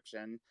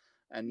subscription,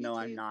 and Me no,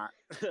 I'm too. not.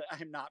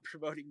 I'm not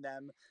promoting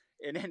them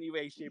in any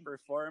way, shape, or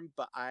form.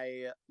 But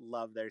I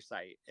love their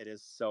site. It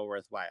is so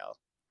worthwhile.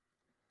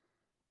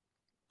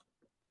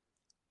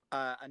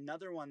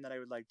 Another one that I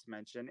would like to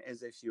mention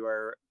is if you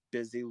are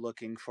busy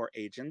looking for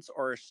agents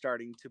or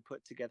starting to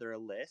put together a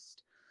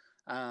list,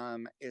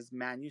 is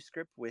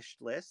manuscript wish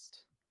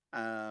list.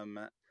 Um,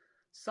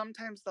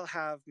 Sometimes they'll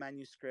have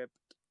manuscript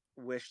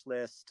wish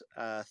list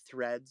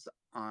threads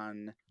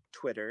on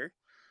Twitter,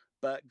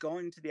 but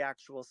going to the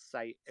actual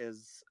site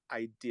is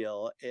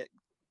ideal. It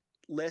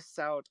lists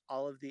out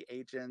all of the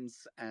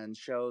agents and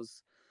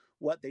shows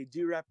what they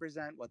do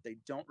represent, what they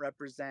don't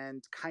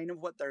represent, kind of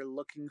what they're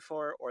looking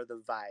for, or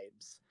the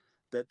vibes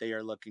that they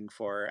are looking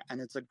for. And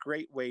it's a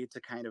great way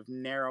to kind of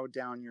narrow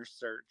down your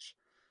search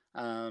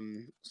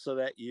so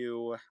that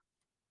you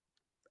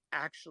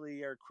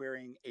actually are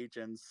querying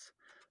agents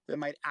that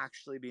might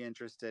actually be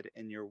interested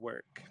in your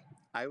work.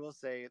 I will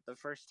say the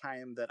first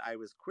time that I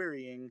was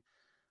querying,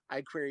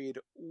 I queried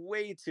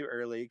way too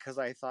early because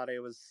I thought I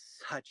was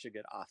such a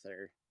good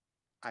author.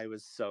 I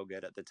was so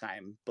good at the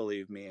time.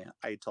 Believe me,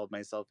 I told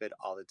myself it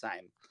all the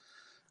time.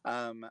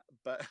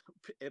 But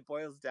it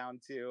boils down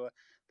to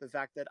the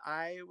fact that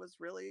I was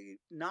really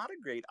not a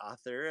great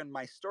author and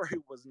my story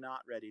was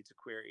not ready to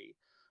query.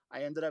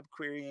 I ended up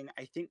querying,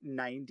 I think,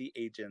 90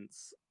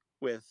 agents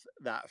with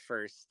that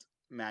first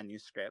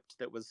manuscript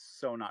that was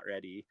so not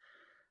ready.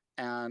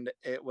 And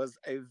it was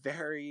a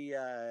very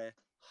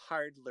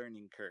hard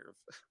learning curve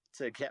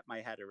to get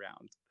my head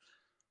around.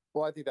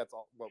 Well, I think that's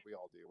all what we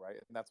all do, right?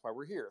 And that's why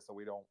we're here. So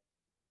we don't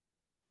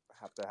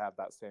have to have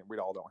that same. We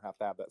all don't have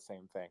to have that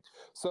same thing.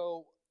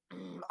 So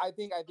I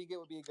think it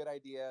would be a good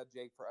idea,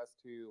 Jake, for us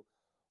to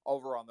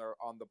over on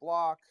the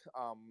block,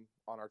 on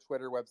our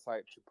Twitter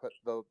website, to put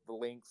the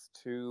links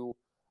to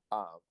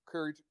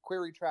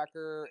query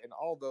tracker and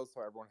all those,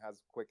 so everyone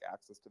has quick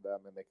access to them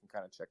and they can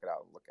kind of check it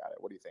out and look at it.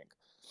 What do you think?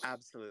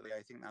 Absolutely.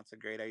 I think that's a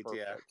great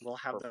idea. Perfect. We'll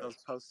have those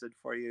posted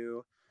for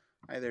you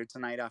either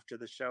tonight after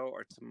the show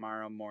or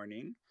tomorrow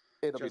morning.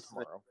 It'll be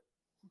tomorrow.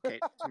 Okay,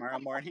 tomorrow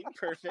morning.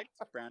 Perfect.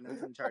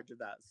 Brandon's in charge of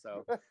that.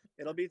 So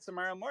it'll be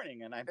tomorrow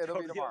morning, and I'm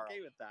totally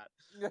okay with that.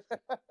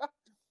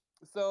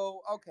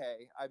 So,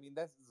 okay. I mean,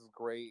 this is a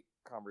great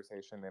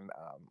conversation and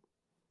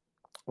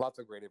lots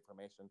of great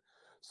information.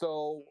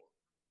 So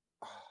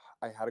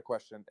I had a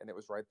question and it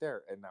was right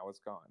there and now it's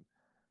gone.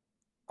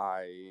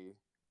 I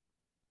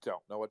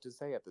don't know what to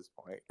say at this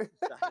point.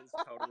 That is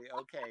totally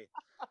okay.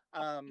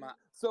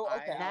 So,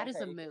 okay. That is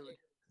a mood.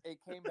 It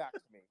came back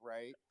to me,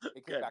 right?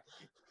 It came back to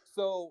me.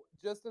 So,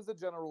 just as a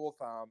general rule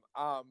of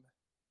thumb,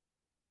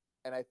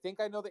 and I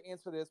think I know the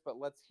answer to this, but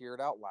let's hear it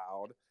out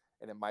loud.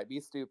 And it might be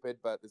stupid,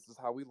 but this is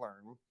how we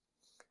learn.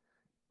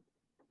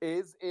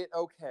 Is it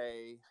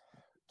okay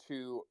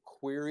to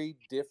query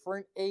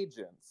different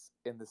agents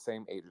in the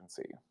same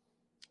agency?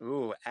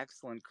 Ooh,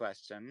 excellent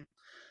question.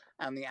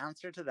 And the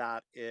answer to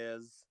that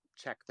is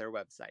check their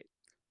website.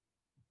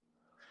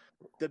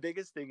 The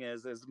biggest thing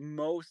is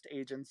most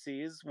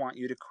agencies want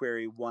you to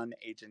query one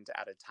agent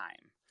at a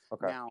time.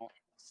 Okay. Now,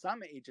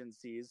 some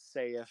agencies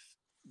say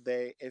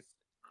if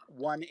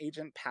one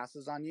agent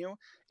passes on you,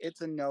 it's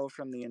a no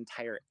from the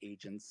entire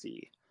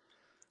agency,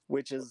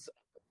 which is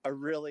a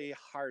really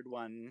hard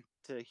one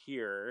to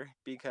hear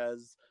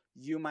because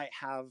you might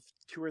have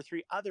 2 or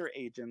 3 other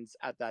agents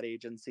at that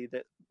agency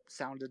that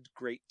sounded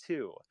great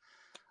too.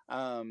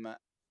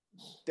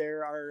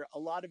 There are a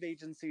lot of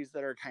agencies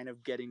that are kind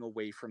of getting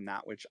away from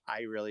that, which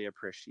I really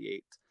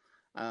appreciate,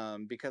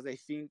 because I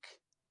think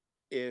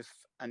if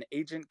an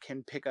agent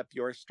can pick up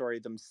your story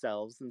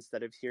themselves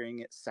instead of hearing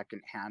it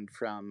secondhand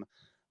from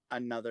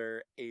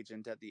another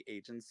agent at the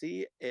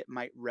agency, it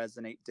might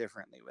resonate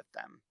differently with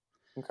them.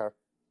 Okay.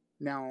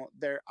 Now,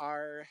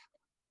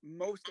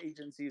 most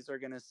agencies are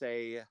going to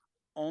say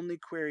only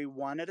query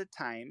one at a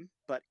time,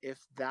 but if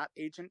that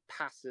agent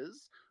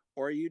passes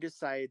or you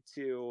decide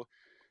to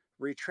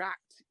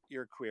retract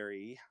your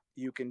query,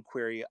 you can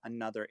query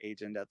another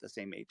agent at the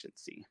same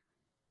agency.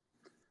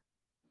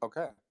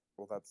 Okay.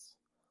 Well,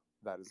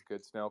 that is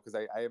good to know, because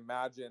I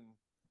imagine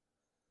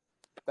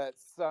that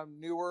some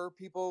newer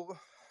people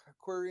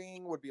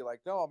querying would be like,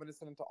 no, I'm going to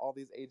send it to all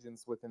these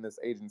agents within this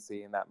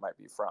agency, and that might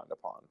be frowned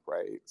upon,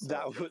 right?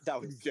 So that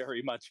would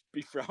very much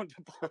be frowned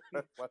upon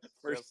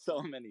for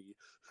so many.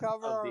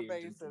 Cover our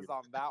bases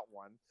on that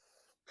one.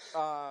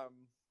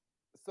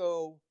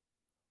 So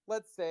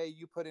let's say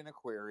you put in a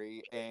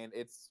query and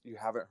you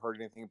haven't heard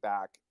anything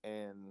back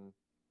in,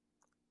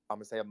 I'm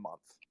going to say, a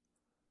month.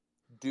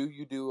 Do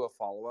you do a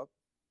follow-up?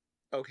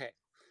 Okay.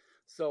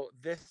 So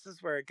this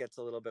is where it gets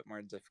a little bit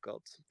more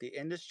difficult. The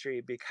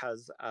industry,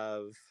 because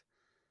of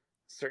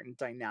certain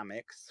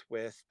dynamics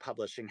with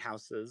publishing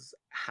houses,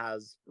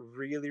 has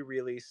really,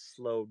 really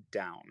slowed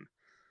down.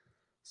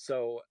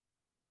 So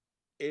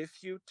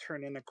if you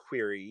turn in a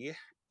query,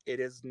 it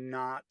is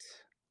not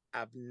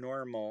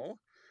abnormal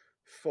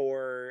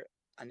for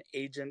an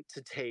agent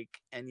to take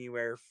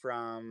anywhere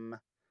from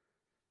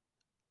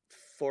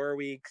 4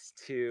 weeks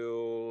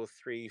to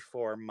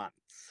 3-4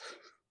 months.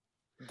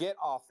 Get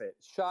off it.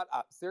 Shut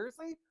up.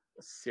 Seriously?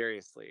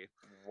 Seriously.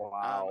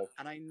 Wow.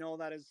 And I know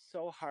that is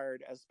so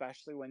hard,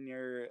 especially when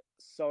you're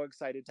so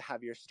excited to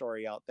have your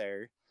story out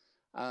there.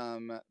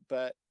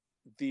 But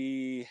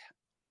the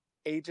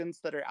agents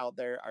that are out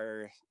there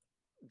are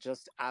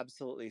just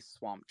absolutely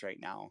swamped right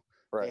now.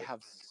 Right. They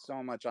have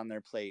so much on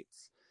their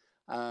plates.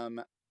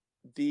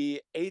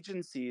 The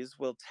agencies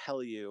will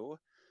tell you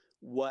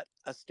what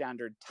a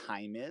standard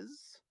time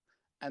is.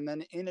 And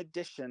then in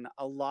addition,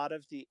 a lot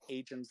of the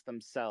agents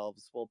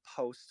themselves will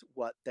post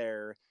what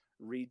their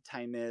read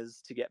time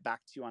is to get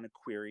back to you on a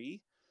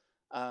query,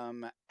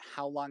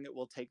 how long it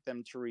will take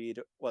them to read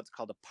what's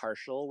called a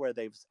partial, where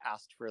they've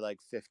asked for like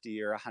 50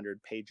 or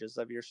 100 pages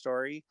of your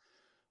story.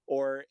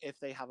 Or if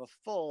they have a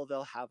full,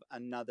 they'll have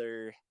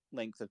another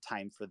length of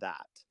time for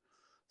that.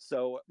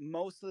 So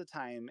most of the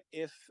time,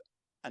 if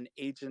an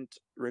agent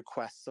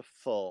requests a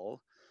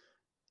full,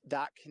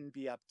 that can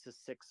be up to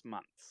 6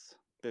 months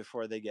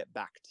before they get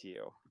back to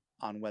you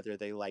on whether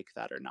they like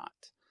that or not.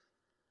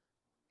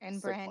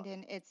 And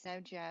Brandon, it's no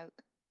joke.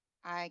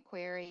 I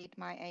queried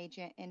my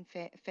agent in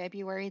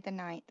February the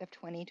 9th of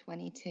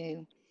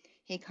 2022.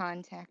 He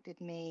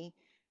contacted me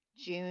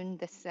June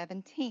the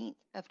 17th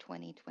of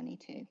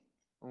 2022.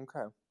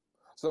 Okay.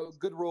 So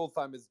good rule of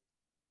thumb is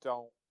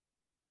don't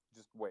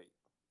just wait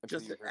until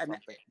you hear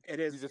something.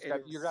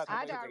 You're going to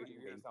have to wait until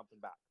you hear something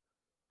back.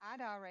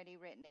 I'd already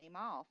written him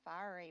off.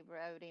 I already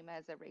wrote him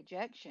as a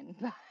rejection.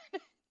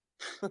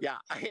 Yeah,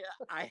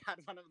 I had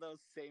one of those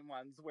same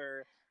ones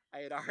where I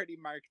had already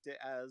marked it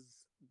as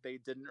they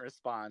didn't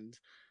respond.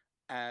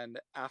 And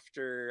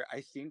after,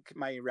 I think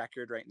my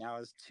record right now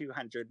is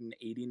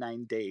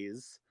 289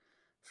 days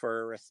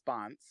for a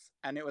response.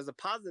 And it was a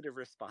positive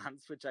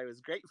response, which I was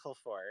grateful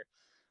for.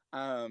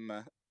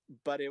 Um,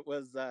 but it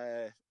was,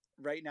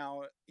 right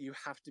now, you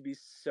have to be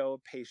so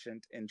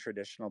patient in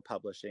traditional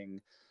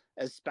publishing,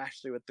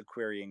 especially with the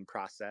querying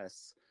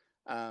process.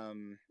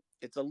 Um,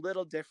 it's a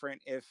little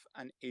different if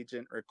an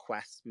agent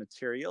requests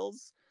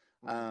materials,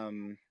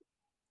 um,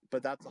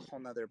 but that's a whole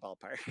nother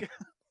ballpark.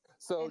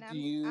 So And do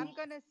you? I'm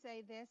going to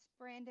say this,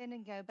 Brandon,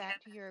 and go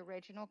back to your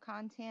original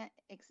content,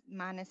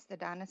 minus the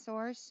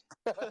dinosaurs.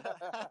 Yeah.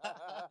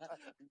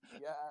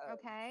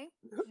 Okay?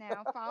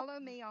 Now follow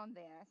me on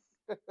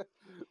this.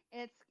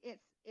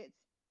 It's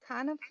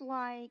kind of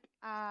like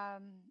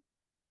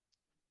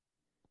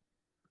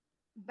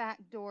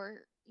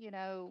backdoor,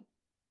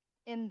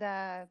 in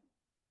the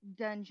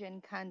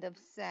dungeon kind of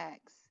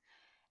sex.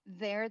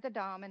 They're the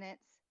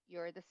dominants,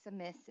 you're the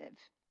submissive.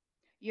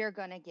 You're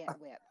going to get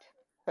whipped.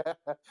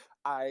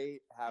 I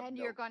have And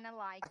no. you're going to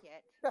like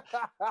it.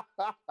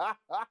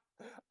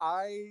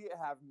 I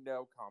have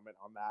no comment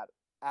on that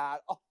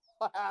at all.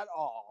 At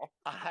all.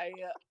 I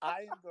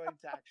am going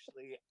to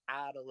actually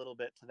add a little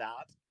bit to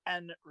that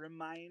and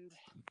remind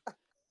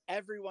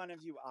every one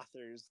of you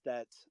authors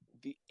that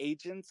the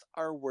agents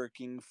are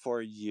working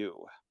for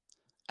you.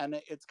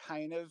 And it's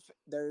kind of,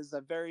 there's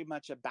a very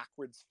much a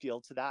backwards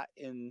feel to that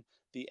in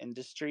the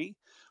industry,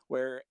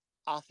 where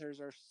authors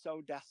are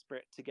so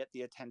desperate to get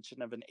the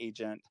attention of an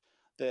agent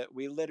that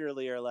we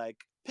literally are like,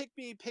 pick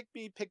me, pick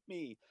me, pick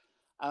me.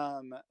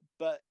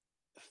 But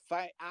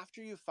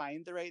after you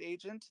find the right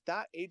agent,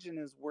 that agent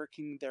is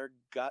working their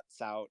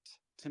guts out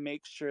to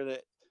make sure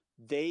that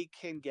they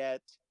can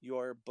get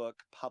your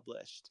book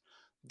published.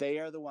 They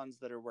are the ones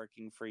that are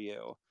working for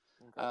you.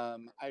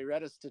 Okay. I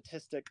read a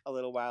statistic a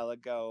little while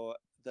ago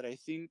that I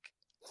think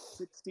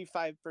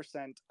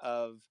 65%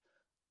 of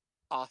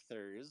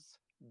authors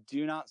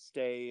do not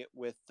stay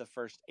with the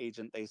first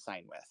agent they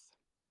sign with,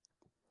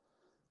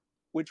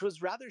 which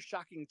was rather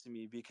shocking to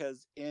me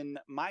because in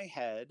my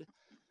head,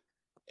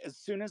 as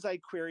soon as I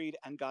queried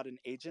and got an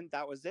agent,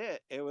 that was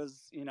it. It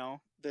was,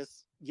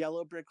 this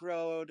yellow brick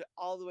road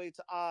all the way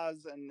to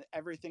Oz, and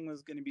everything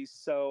was going to be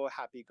so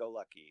happy go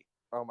lucky.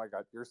 Oh my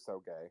God, you're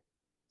so gay.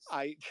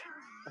 I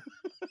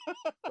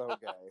So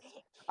gay.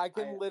 I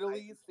can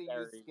literally see you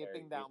very,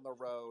 skipping very down the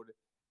road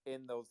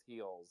in those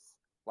heels.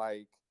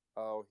 Like,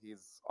 oh,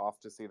 he's off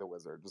to see the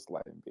wizard. Just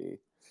let him be.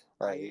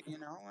 Right.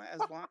 as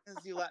long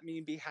as you let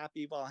me be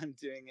happy while I'm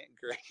doing it,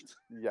 great.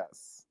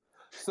 Yes.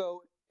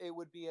 So it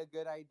would be a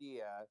good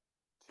idea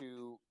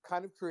to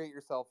kind of create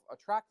yourself a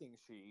tracking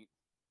sheet,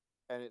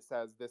 and it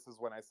says, this is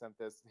when I sent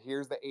this.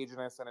 Here's the agent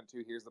I sent it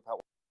to. Here's the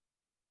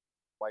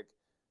like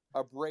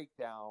a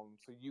breakdown,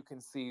 so you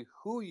can see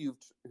who you've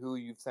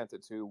sent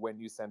it to, when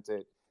you sent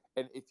it,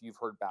 and if you've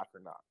heard back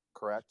or not.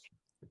 Correct?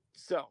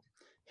 So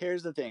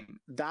here's the thing.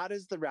 That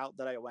is the route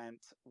that I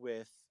went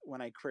with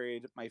when I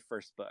queried my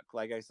first book.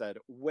 Like I said,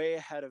 way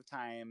ahead of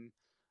time.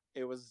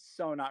 It was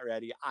so not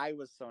ready. I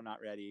was so not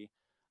ready.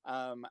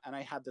 And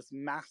I had this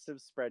massive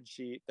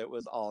spreadsheet that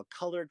was all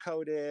color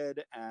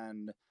coded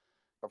and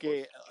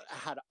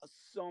had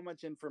so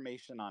much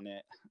information on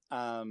it.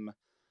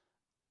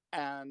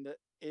 And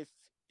if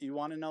you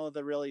want to know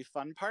the really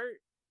fun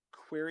part,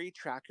 Query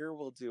Tracker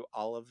will do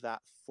all of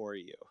that for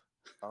you.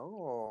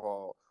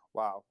 Oh,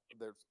 wow.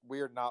 We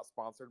are not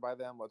sponsored by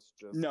them. Let's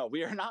just. No,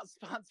 we are not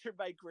sponsored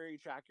by Query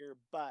Tracker,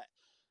 but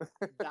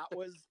that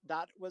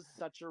was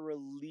such a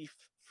relief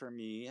for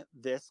me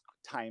this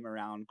time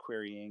around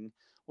querying,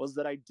 was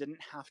that I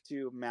didn't have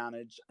to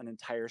manage an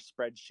entire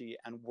spreadsheet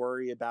and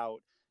worry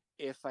about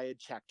if I had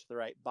checked the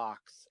right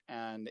box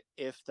and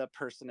if the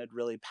person had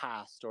really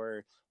passed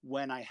or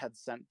when I had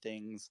sent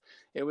things.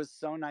 It was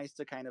so nice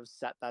to kind of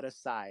set that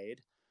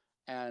aside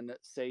and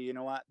say, you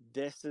know what,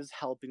 this is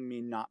helping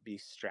me not be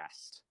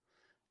stressed.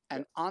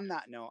 And on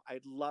that note,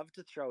 I'd love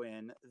to throw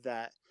in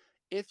that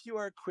if you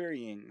are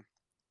querying,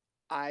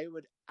 I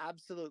would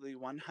absolutely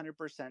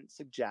 100%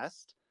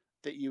 suggest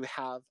that you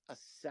have a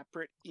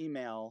separate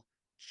email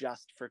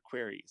just for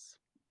queries.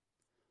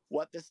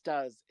 What this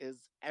does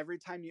is every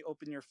time you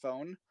open your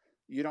phone,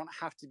 you don't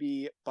have to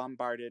be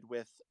bombarded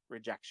with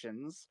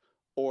rejections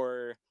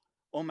or,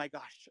 oh my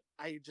gosh,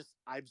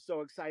 I'm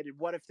so excited.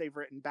 What if they've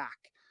written back?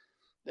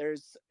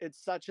 It's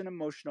such an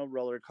emotional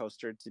roller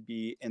coaster to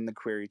be in the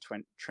query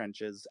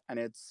trenches, and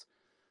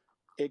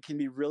it can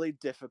be really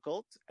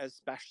difficult,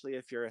 especially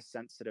if you're a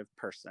sensitive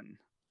person.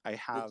 I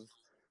have.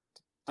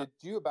 Did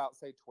you about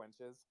say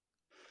twinches?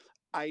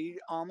 I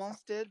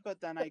almost did, but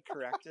then I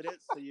corrected it,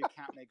 so you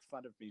can't make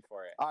fun of me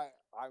for it.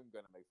 I'm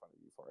gonna make fun of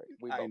you for it.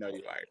 I know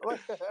you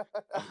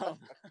are.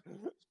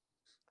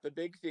 The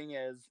big thing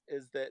is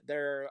that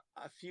there are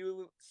a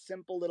few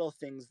simple little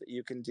things that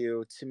you can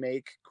do to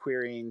make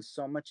querying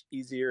so much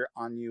easier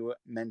on you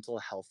mental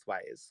health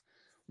wise.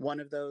 One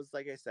of those,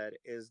 like I said,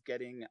 is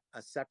getting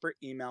a separate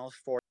email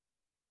for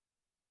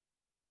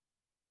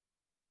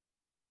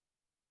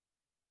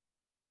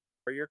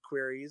your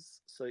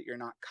queries so that you're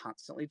not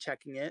constantly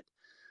checking it.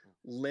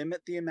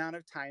 limit the amount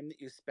of time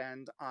that you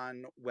spend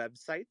on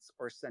websites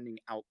or sending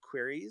out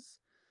queries.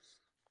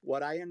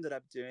 What I ended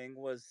up doing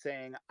was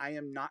saying, I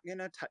am not going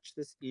to touch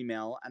this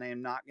email and I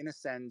am not going to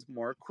send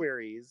more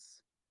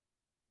queries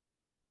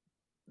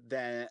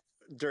than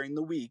during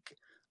the week.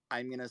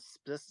 I'm going to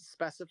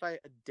specify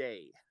a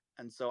day.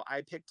 And so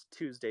I picked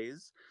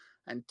Tuesdays,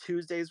 and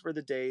Tuesdays were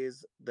the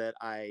days that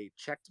I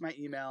checked my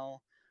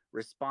email,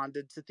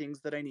 responded to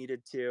things that I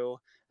needed to,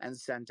 and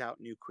sent out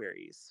new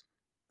queries.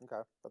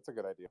 Okay, that's a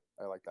good idea.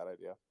 I like that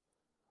idea.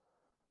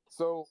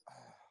 So,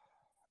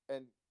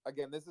 and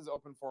again, this is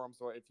open forum,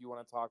 so if you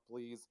want to talk,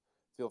 please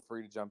feel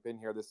free to jump in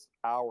here. This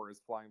hour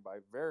is flying by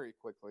very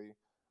quickly.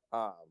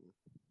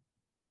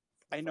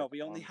 I know,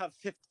 we only have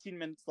 15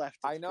 minutes left.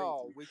 I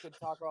know, we could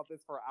talk about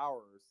this for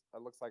hours.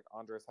 It looks like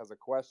Andres has a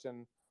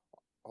question.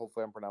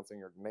 Hopefully I'm pronouncing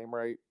your name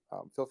right.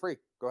 Feel free,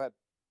 go ahead.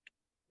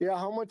 Yeah,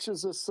 how much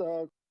is this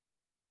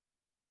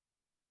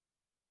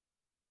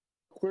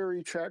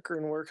query tracker,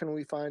 and where can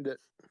we find it?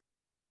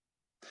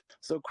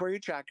 So Query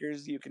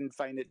Trackers, you can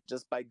find it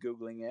just by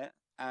Googling it,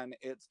 and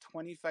it's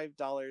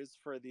 $25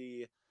 for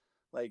the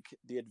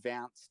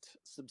advanced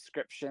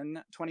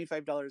subscription,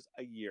 $25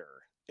 a year.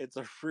 It's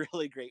a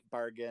really great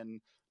bargain,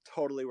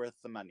 totally worth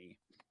the money.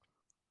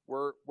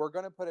 We're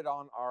going to put it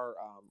on our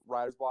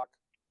Writer's Block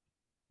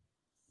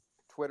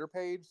Twitter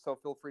page, so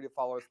feel free to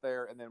follow us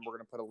there, and then we're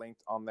going to put a link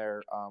on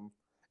there.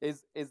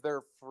 Is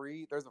there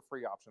free? There's a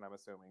free option, I'm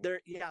assuming.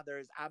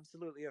 There's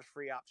absolutely a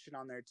free option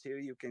on there too.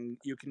 You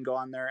can go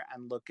on there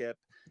and look at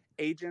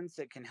agents.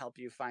 It can help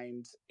you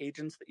find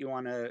agents that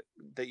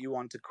you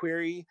want to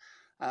query.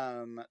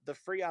 The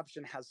free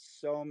option has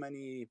so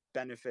many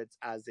benefits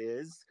as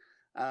is,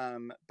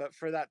 but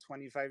for that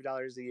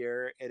 $25 a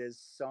year, it is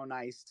so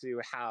nice to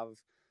have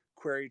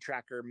Query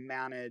Tracker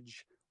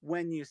manage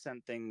when you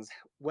sent things,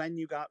 when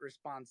you got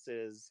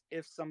responses,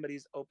 if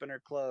somebody's open or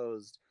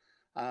closed.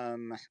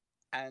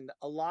 And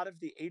a lot of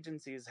the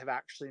agencies have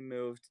actually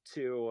moved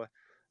to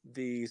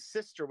the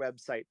sister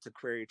website to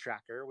Query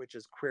Tracker, which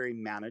is Query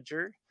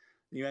Manager.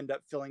 You end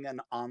up filling an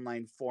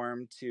online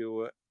form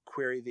to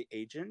query the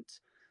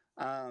agent.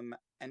 And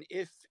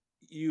if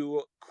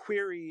you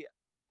query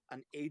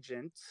an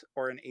agent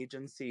or an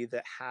agency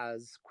that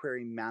has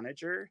Query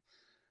Manager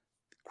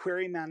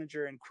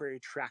and Query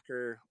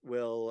Tracker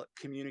will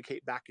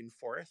communicate back and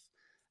forth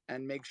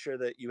and make sure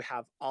that you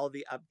have all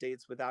the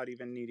updates without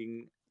even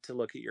needing to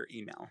look at your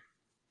email.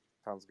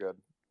 Sounds good.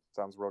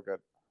 Sounds real good.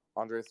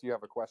 Andres, you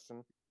have a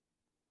question?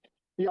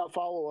 Yeah,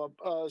 follow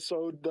up.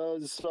 So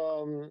does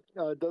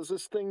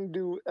this thing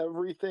do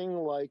everything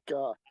like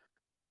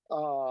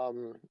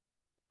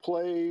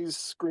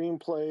plays,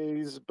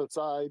 screenplays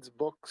besides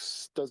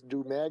books? Does it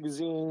do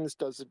magazines?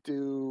 Does it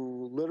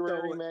do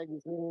literary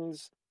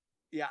magazines?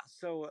 Yeah,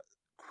 so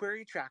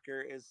Query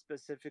Tracker is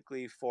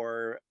specifically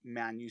for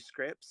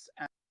manuscripts,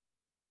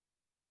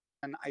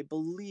 and I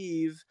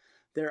believe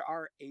there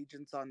are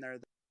agents on there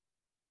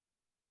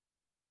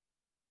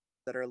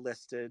that are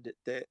listed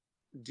that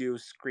do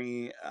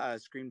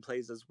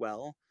screenplays as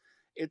well.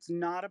 It's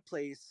not a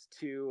place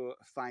to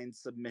find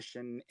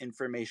submission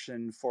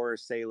information for,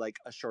 say, like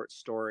a short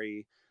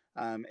story.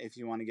 If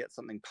you want to get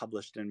something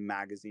published in a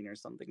magazine or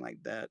something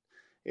like that,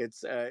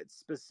 it's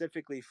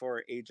specifically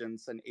for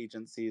agents and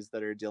agencies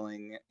that are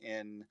dealing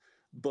in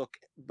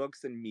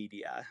books and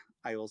media.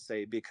 I will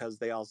say, because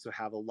they also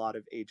have a lot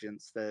of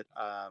agents that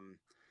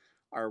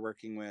are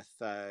working with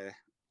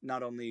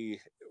not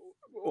only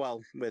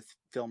with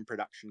film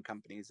production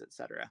companies,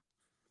 etc.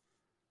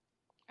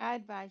 I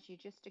advise you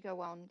just to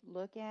go on,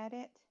 look at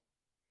it.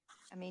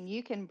 I mean,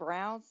 you can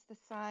browse the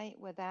site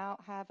without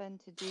having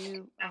to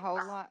do a whole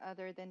lot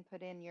other than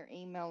put in your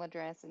email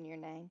address and your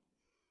name.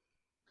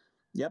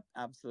 Yep,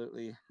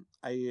 absolutely.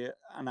 I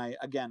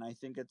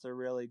think it's a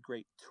really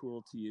great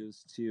tool to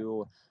use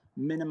to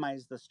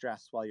minimize the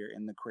stress while you're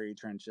in the query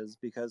trenches,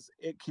 because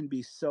it can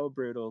be so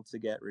brutal to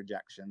get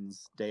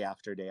rejections day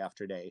after day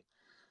after day.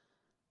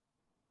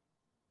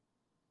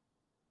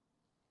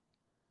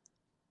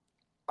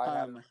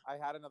 I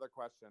had another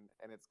question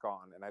and it's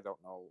gone, and I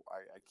don't know.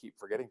 I keep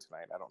forgetting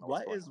tonight. I don't know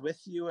what is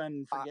with you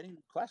and forgetting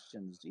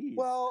questions. Jeez.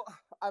 Well,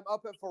 I'm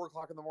up at 4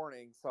 o'clock in the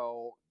morning,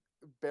 so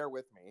bear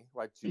with me.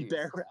 Like, geez.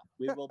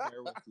 We will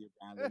bear with you,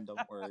 Brandon.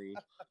 Don't worry.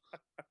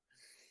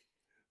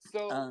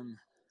 So,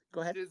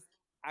 go ahead.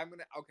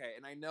 Okay,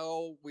 and I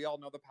know we all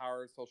know the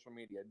power of social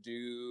media.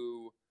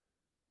 Do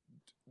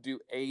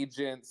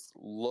agents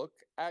look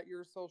at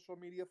your social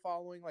media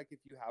following? Like, if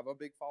you have a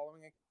big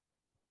following?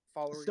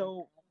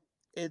 So,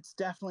 it's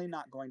definitely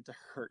not going to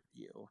hurt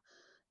you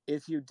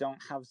if you don't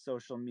have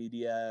social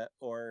media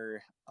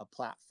or a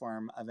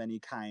platform of any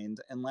kind,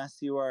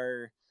 unless you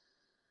are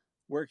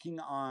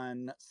working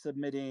on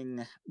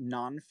submitting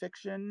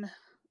nonfiction,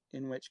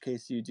 in which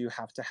case you do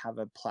have to have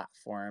a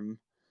platform,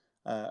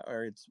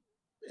 or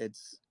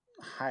it's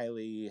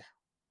highly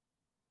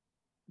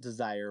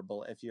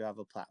desirable if you have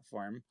a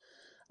platform.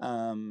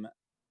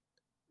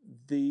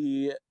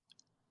 The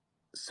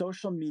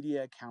social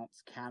media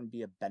accounts can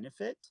be a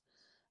benefit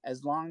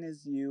as long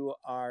as you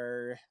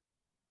are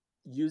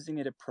using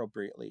it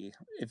appropriately.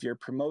 If you're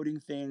promoting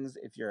things,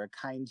 if you're a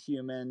kind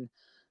human,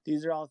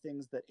 these are all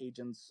things that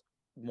agents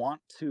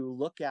want to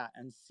look at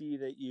and see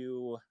that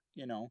you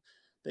know,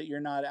 that you're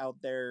not out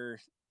there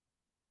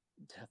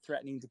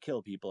threatening to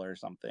kill people or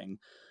something.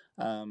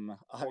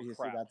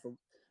 Obviously, crap. that's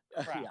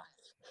Crap. yeah.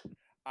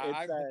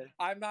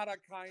 I'm not a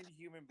kind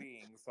human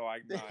being, so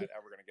I'm not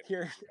ever going to get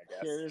Here, engaged, I guess.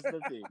 here's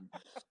the thing.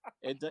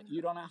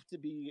 You don't have to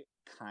be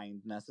kind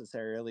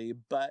necessarily,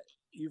 but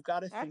you've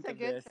got to That's think a of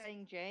good this.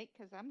 thing, Jake,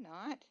 because I'm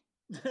not.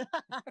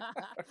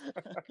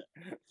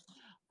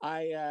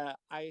 I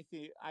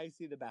see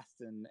the best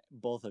in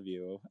both of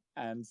you,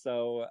 and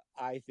so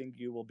I think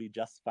you will be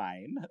just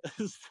fine.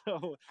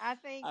 So I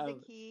think the um,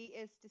 key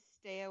is to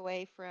stay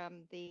away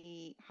from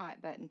the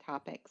hot button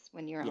topics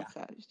when you're on yeah,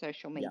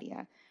 social yeah.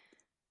 media.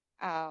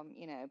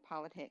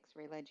 Politics,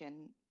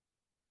 religion.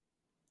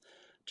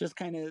 Just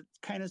kind of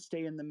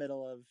stay in the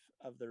middle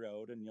of the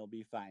road, and you'll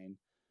be fine.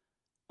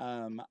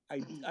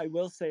 I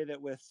will say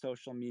that with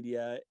social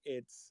media,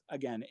 it's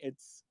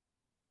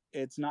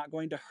not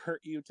going to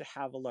hurt you to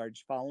have a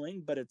large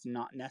following, but it's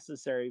not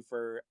necessary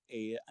for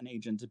an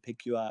agent to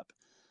pick you up.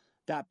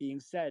 That being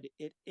said,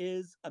 it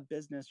is a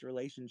business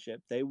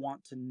relationship. They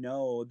want to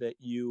know that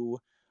you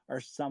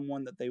are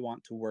someone that they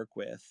want to work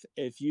with.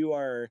 If you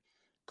are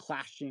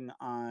clashing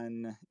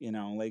on,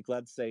 like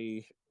let's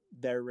say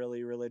they're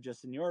really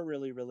religious and you're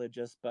really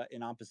religious, but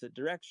in opposite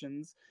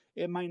directions,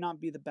 it might not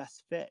be the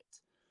best fit.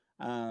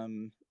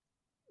 Um,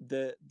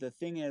 the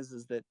thing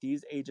is that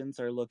these agents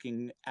are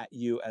looking at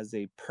you as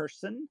a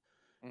person,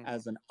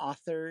 as an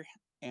author,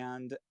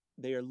 and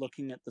they are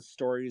looking at the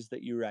stories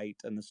that you write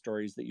and the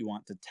stories that you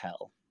want to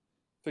tell.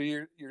 So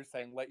you're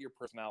saying let your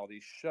personality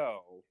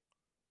show,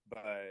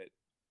 but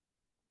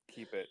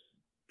keep it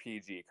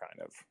PG kind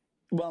of.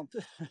 Well,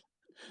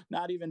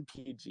 not even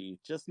PG.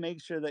 Just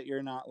make sure that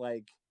you're not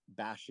like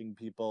bashing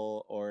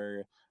people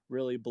or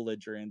really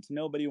belligerent.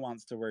 Nobody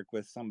wants to work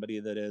with somebody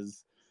that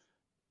is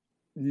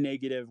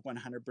negative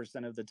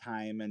 100% of the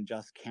time and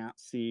just can't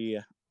see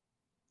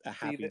a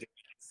happy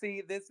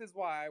See, this is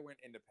why I went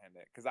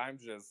independent, because I'm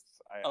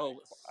just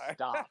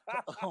stop.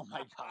 Oh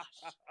my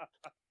gosh.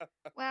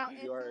 Well,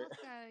 it's also,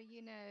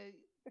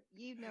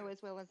 you know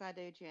as well as I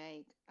do,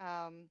 Jake.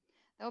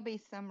 There'll be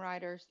some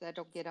writers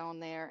that'll get on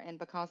there, and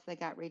because they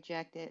got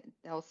rejected,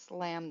 they'll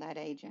slam that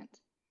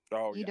agent.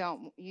 Oh, you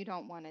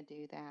don't want to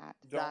do that.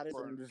 That is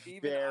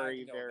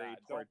very, very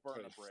poor Don't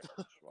burn taste. a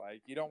bridge.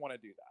 Like, you don't want to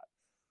do that.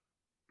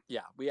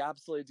 Yeah, we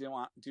absolutely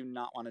do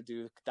not want to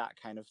do that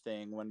kind of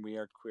thing when we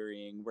are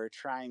querying. We're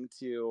trying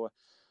to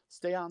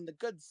stay on the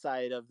good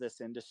side of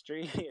this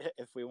industry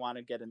if we want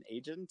to get an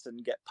agent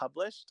and get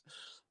published.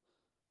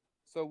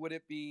 So would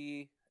it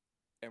be,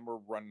 and we're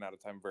running out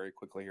of time very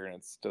quickly here, and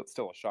it's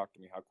still a shock to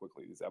me how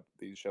quickly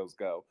these shows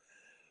go.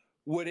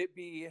 Would it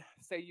be,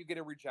 say you get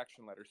a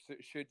rejection letter,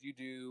 should you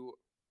do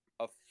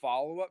a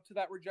follow-up to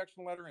that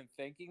rejection letter and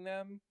thanking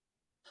them?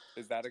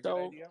 Is that a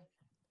good idea?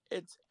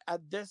 It's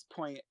at this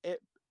point,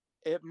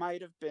 it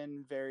might have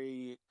been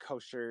very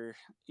kosher,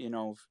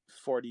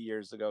 40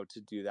 years ago to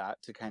do that,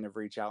 to kind of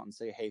reach out and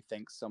say, hey,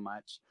 thanks so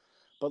much.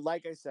 But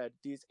like I said,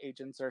 these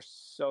agents are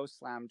so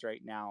slammed right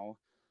now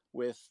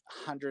with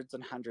hundreds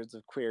and hundreds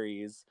of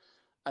queries.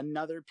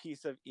 Another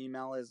piece of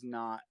email is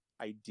not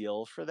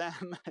ideal for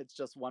them. It's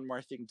just one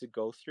more thing to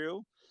go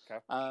through.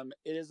 Okay.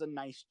 It is a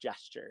nice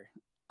gesture.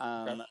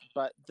 Okay.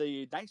 But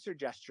the nicer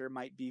gesture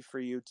might be for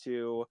you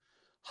to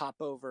hop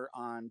over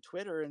on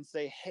Twitter and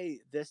say,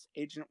 hey, this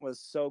agent was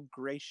so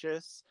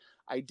gracious.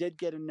 I did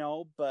get a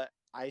no, but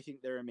I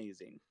think they're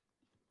amazing.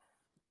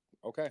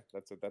 Okay,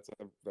 that's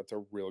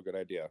a real good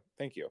idea.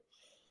 Thank you.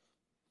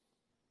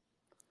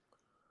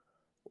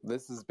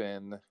 This has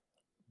been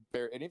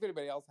very, and if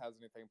anybody else has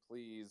anything,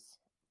 please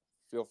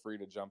feel free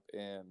to jump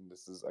in.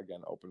 This is,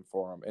 again, open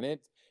forum, and it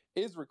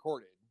is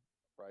recorded,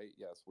 right?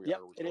 Yes, we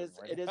are recording.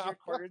 It is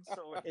recorded.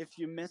 So if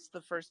you missed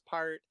the first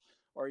part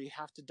or you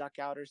have to duck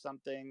out or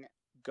something,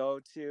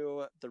 go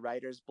to the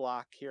writer's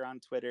block here on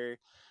Twitter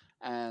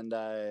and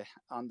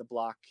on the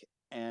block,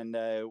 and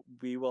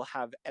we will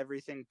have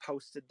everything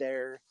posted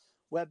there.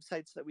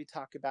 Websites that we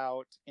talk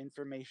about,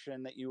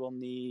 information that you will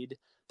need.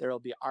 There will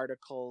be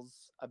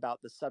articles about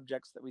the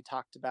subjects that we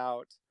talked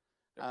about.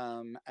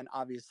 And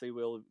obviously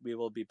we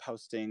will be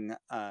posting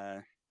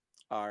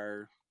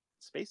our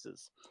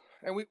spaces.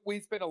 And we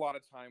spent a lot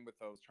of time with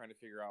those, trying to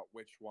figure out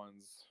which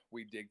ones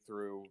we dig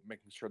through,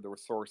 making sure the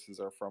sources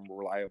are from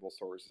reliable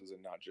sources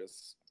and not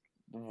just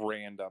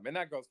random. And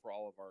that goes for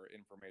all of our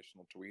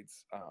informational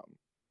tweets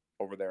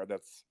over there.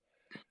 That's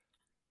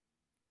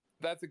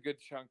a good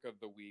chunk of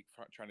the week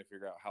trying to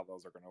figure out how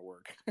those are going to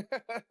work.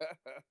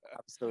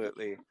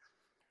 Absolutely.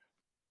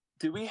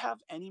 Do we have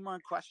any more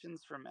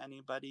questions from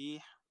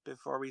anybody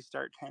before we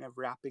start kind of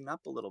wrapping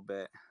up a little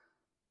bit?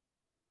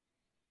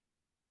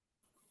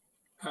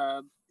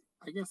 I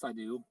guess I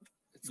do.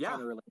 It's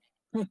kind of related.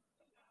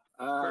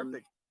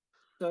 Perfect.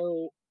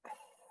 So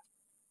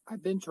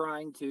I've been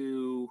trying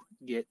to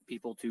get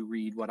people to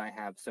read what I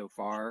have so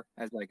far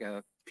as like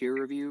a peer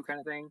review kind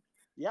of thing.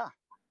 Yeah.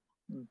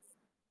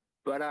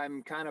 but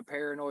I'm kind of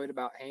paranoid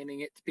about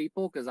handing it to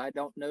people because I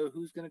don't know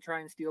who's going to try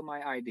and steal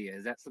my idea.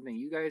 Is that something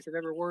you guys have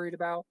ever worried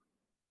about?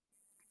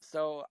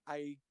 So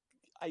I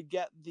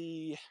get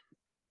the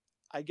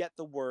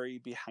worry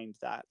behind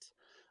that.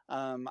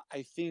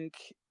 I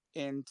think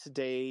in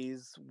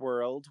today's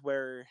world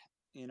where,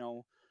 you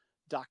know,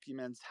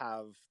 documents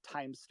have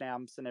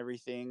timestamps and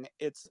everything,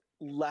 it's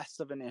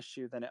less of an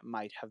issue than it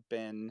might have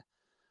been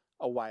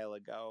a while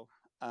ago.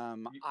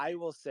 I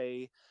will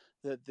say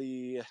that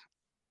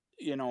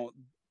you know,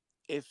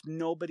 if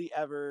nobody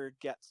ever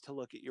gets to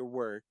look at your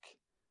work,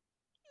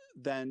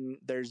 then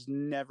there's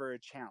never a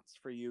chance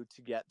for you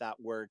to get that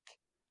work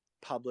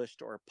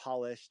published or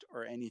polished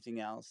or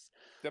anything else.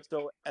 Yep.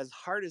 So, as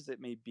hard as it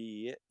may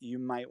be, you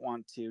might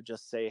want to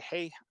just say,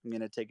 hey, I'm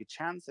going to take a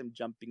chance. I'm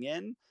jumping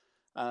in.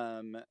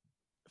 Um,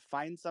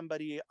 Find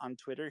somebody on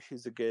Twitter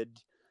who's a good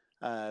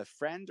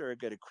friend or a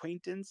good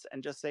acquaintance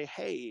and just say,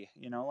 hey,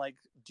 you know, like,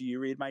 do you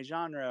read my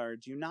genre or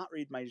do you not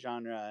read my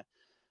genre?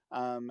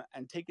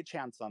 And take a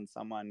chance on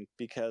someone,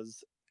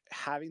 because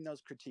having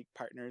those critique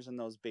partners and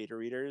those beta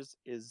readers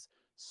is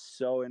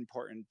so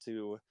important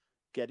to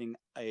getting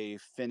a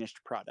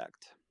finished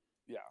product.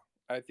 Yeah,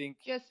 I think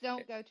Just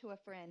don't go to a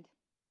friend.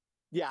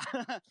 Yeah.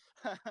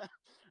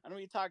 And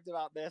we talked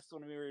about this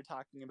when we were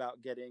talking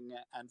about getting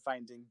and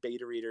finding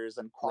beta readers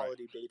and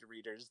quality beta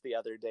readers the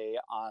other day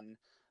on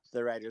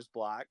the writer's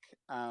block.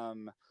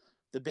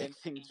 The big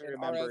thing to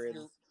remember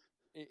is,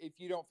 if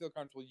you don't feel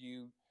comfortable,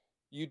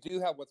 you do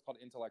have what's called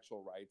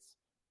intellectual rights.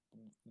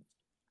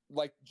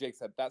 Like Jake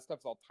said, that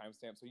stuff's all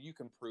timestamped, so you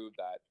can prove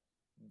that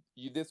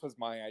this was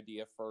my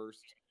idea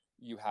first.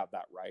 You have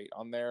that right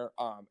on there.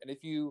 And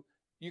if you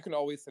can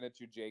always send it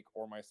to Jake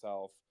or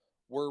myself.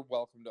 We're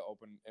welcome to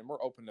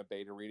we're open to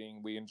beta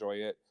reading. We enjoy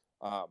it.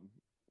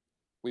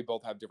 We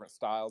both have different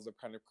styles of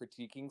kind of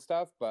critiquing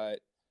stuff, but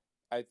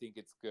I think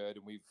it's good,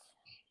 and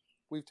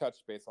we've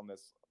touched base on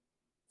this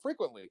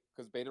frequently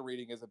because beta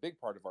reading is a big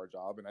part of our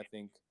job, and I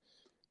think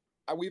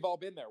we've all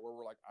been there where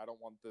we're like, I don't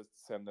want to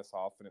send this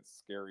off, and it's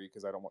scary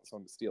because I don't want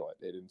someone to steal it.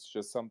 It's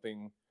just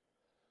something.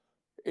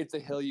 It's a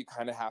hill you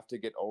kind of have to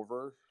get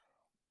over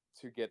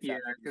to get that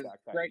feedback.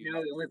 Right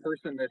now, the only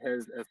person that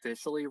has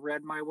officially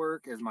read my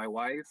work is my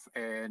wife,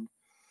 and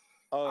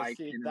I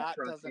cannot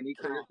trust any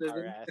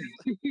criticism.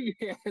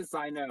 Yes,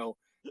 I know,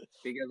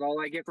 because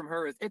all I get from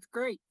her is, "It's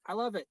great, I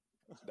love it."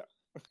 No.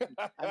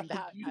 and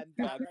that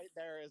right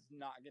there is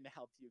not going to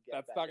help you get.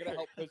 That's not going to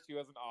help push you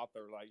as an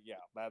author. Like, yeah,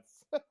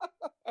 that's.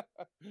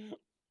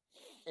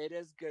 It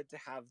is good to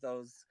have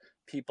those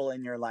people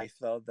in your life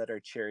though that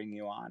are cheering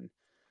you on.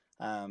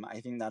 I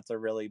think that's a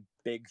really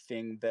big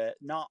thing that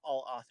not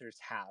all authors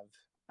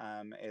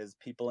have, is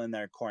people in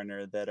their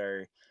corner that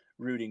are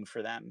rooting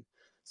for them.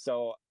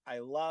 So I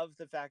love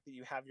the fact that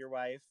you have your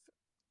wife.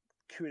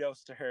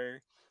 Kudos to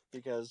her,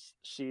 because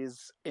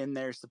she's in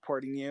there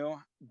supporting you.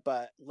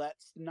 But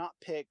let's not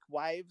pick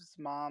wives,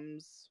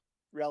 moms,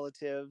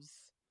 relatives,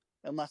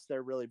 unless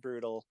they're really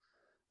brutal.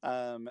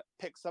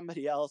 Pick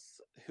somebody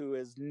else who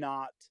is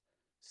not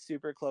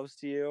super close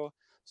to you,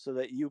 so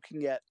that you can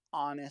get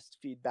honest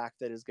feedback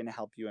that is going to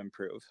help you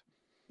improve.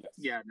 Yes.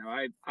 Yeah, no,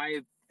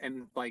 I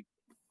am like,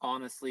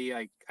 honestly,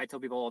 I tell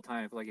people all the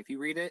time, like, if you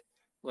read it,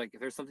 like, if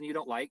there's something you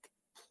don't like,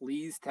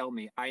 please tell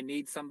me. I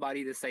need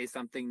somebody to say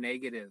something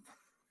negative.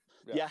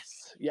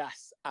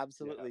 Yes,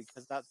 absolutely.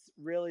 Because that's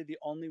really the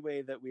only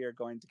way that we are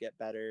going to get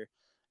better,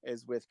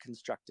 is with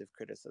constructive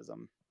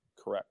criticism.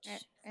 Correct.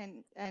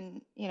 And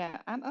you know,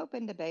 I'm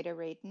open to beta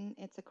reading.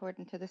 It's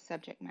according to the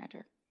subject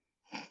matter.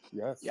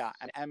 Yes. Yeah,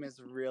 and Em is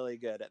really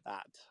good at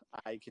that.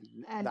 I can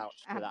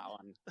vouch for that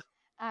one.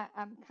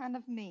 I'm kind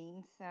of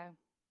mean, so.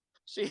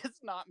 She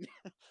is not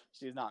mean.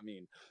 She's not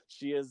mean.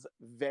 She is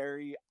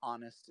very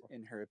honest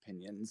in her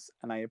opinions,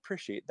 and I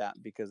appreciate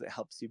that because it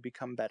helps you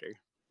become better.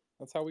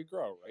 That's how we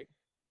grow, right?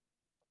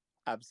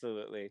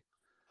 Absolutely.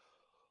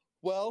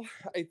 Well,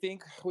 I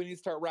think we need to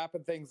start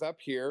wrapping things up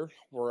here.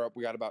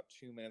 We got about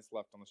 2 minutes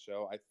left on the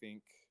show. I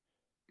think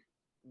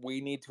we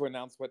need to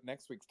announce what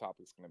next week's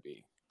topic is going to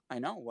be. I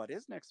know. What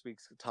is next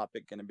week's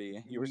topic going to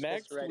be? You were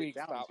next supposed to write week's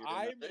it down.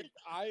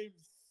 I'm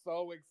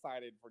so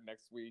excited for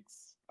next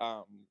week's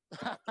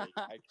topic.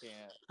 I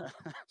can't.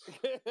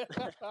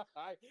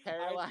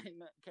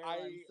 Caroline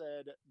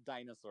said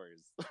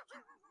dinosaurs.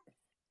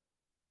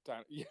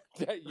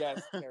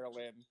 Yes,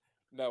 Carolyn.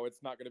 No,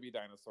 it's not going to be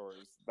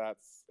dinosaurs.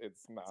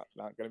 It's not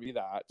going to be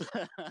that.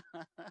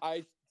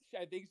 I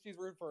think she's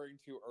referring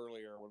to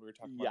earlier when we were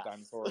talking about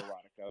dinosaur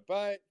erotica,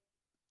 but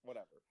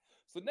whatever.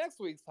 So next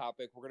week's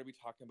topic, we're going to be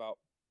talking about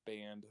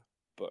banned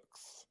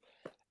books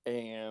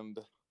and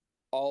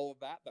all of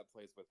that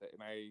plays with it.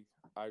 And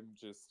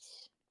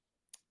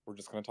we're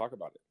just going to talk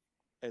about it.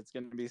 It's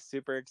going to be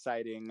super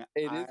exciting.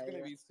 It is going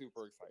to be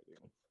super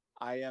exciting.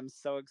 I am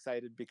so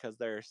excited because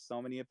there are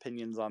so many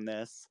opinions on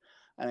this,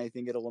 and I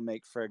think it will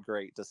make for a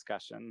great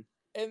discussion.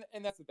 And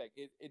that's the thing.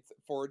 It's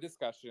for a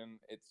discussion.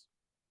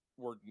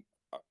 We're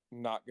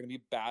not going to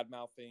be bad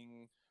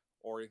mouthing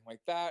or anything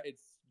like that.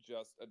 It's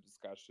just a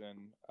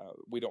discussion.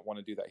 We don't want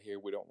to do that here.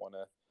 We don't want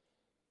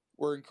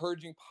we're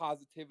encouraging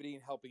positivity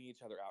and helping each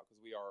other out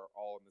because we are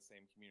all in the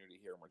same community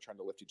here and we're trying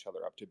to lift each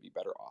other up to be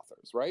better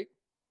authors, right?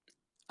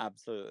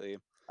 Absolutely.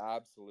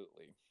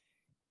 Absolutely.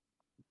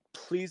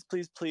 Please,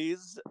 please,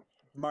 please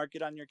mark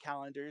it on your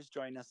calendars.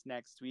 Join us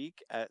next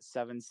week at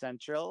 7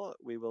 Central.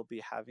 We will be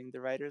having the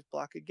Writer's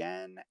Block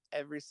again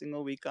every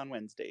single week on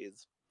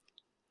Wednesdays.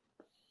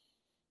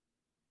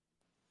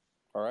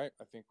 All right.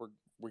 I think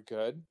we're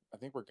good. I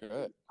think we're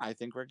good. I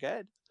think we're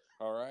good.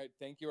 All right.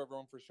 Thank you,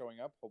 everyone, for showing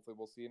up. Hopefully,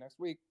 we'll see you next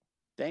week.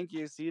 Thank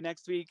you. See you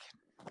next week.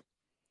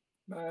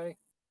 Bye.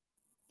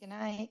 Good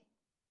night.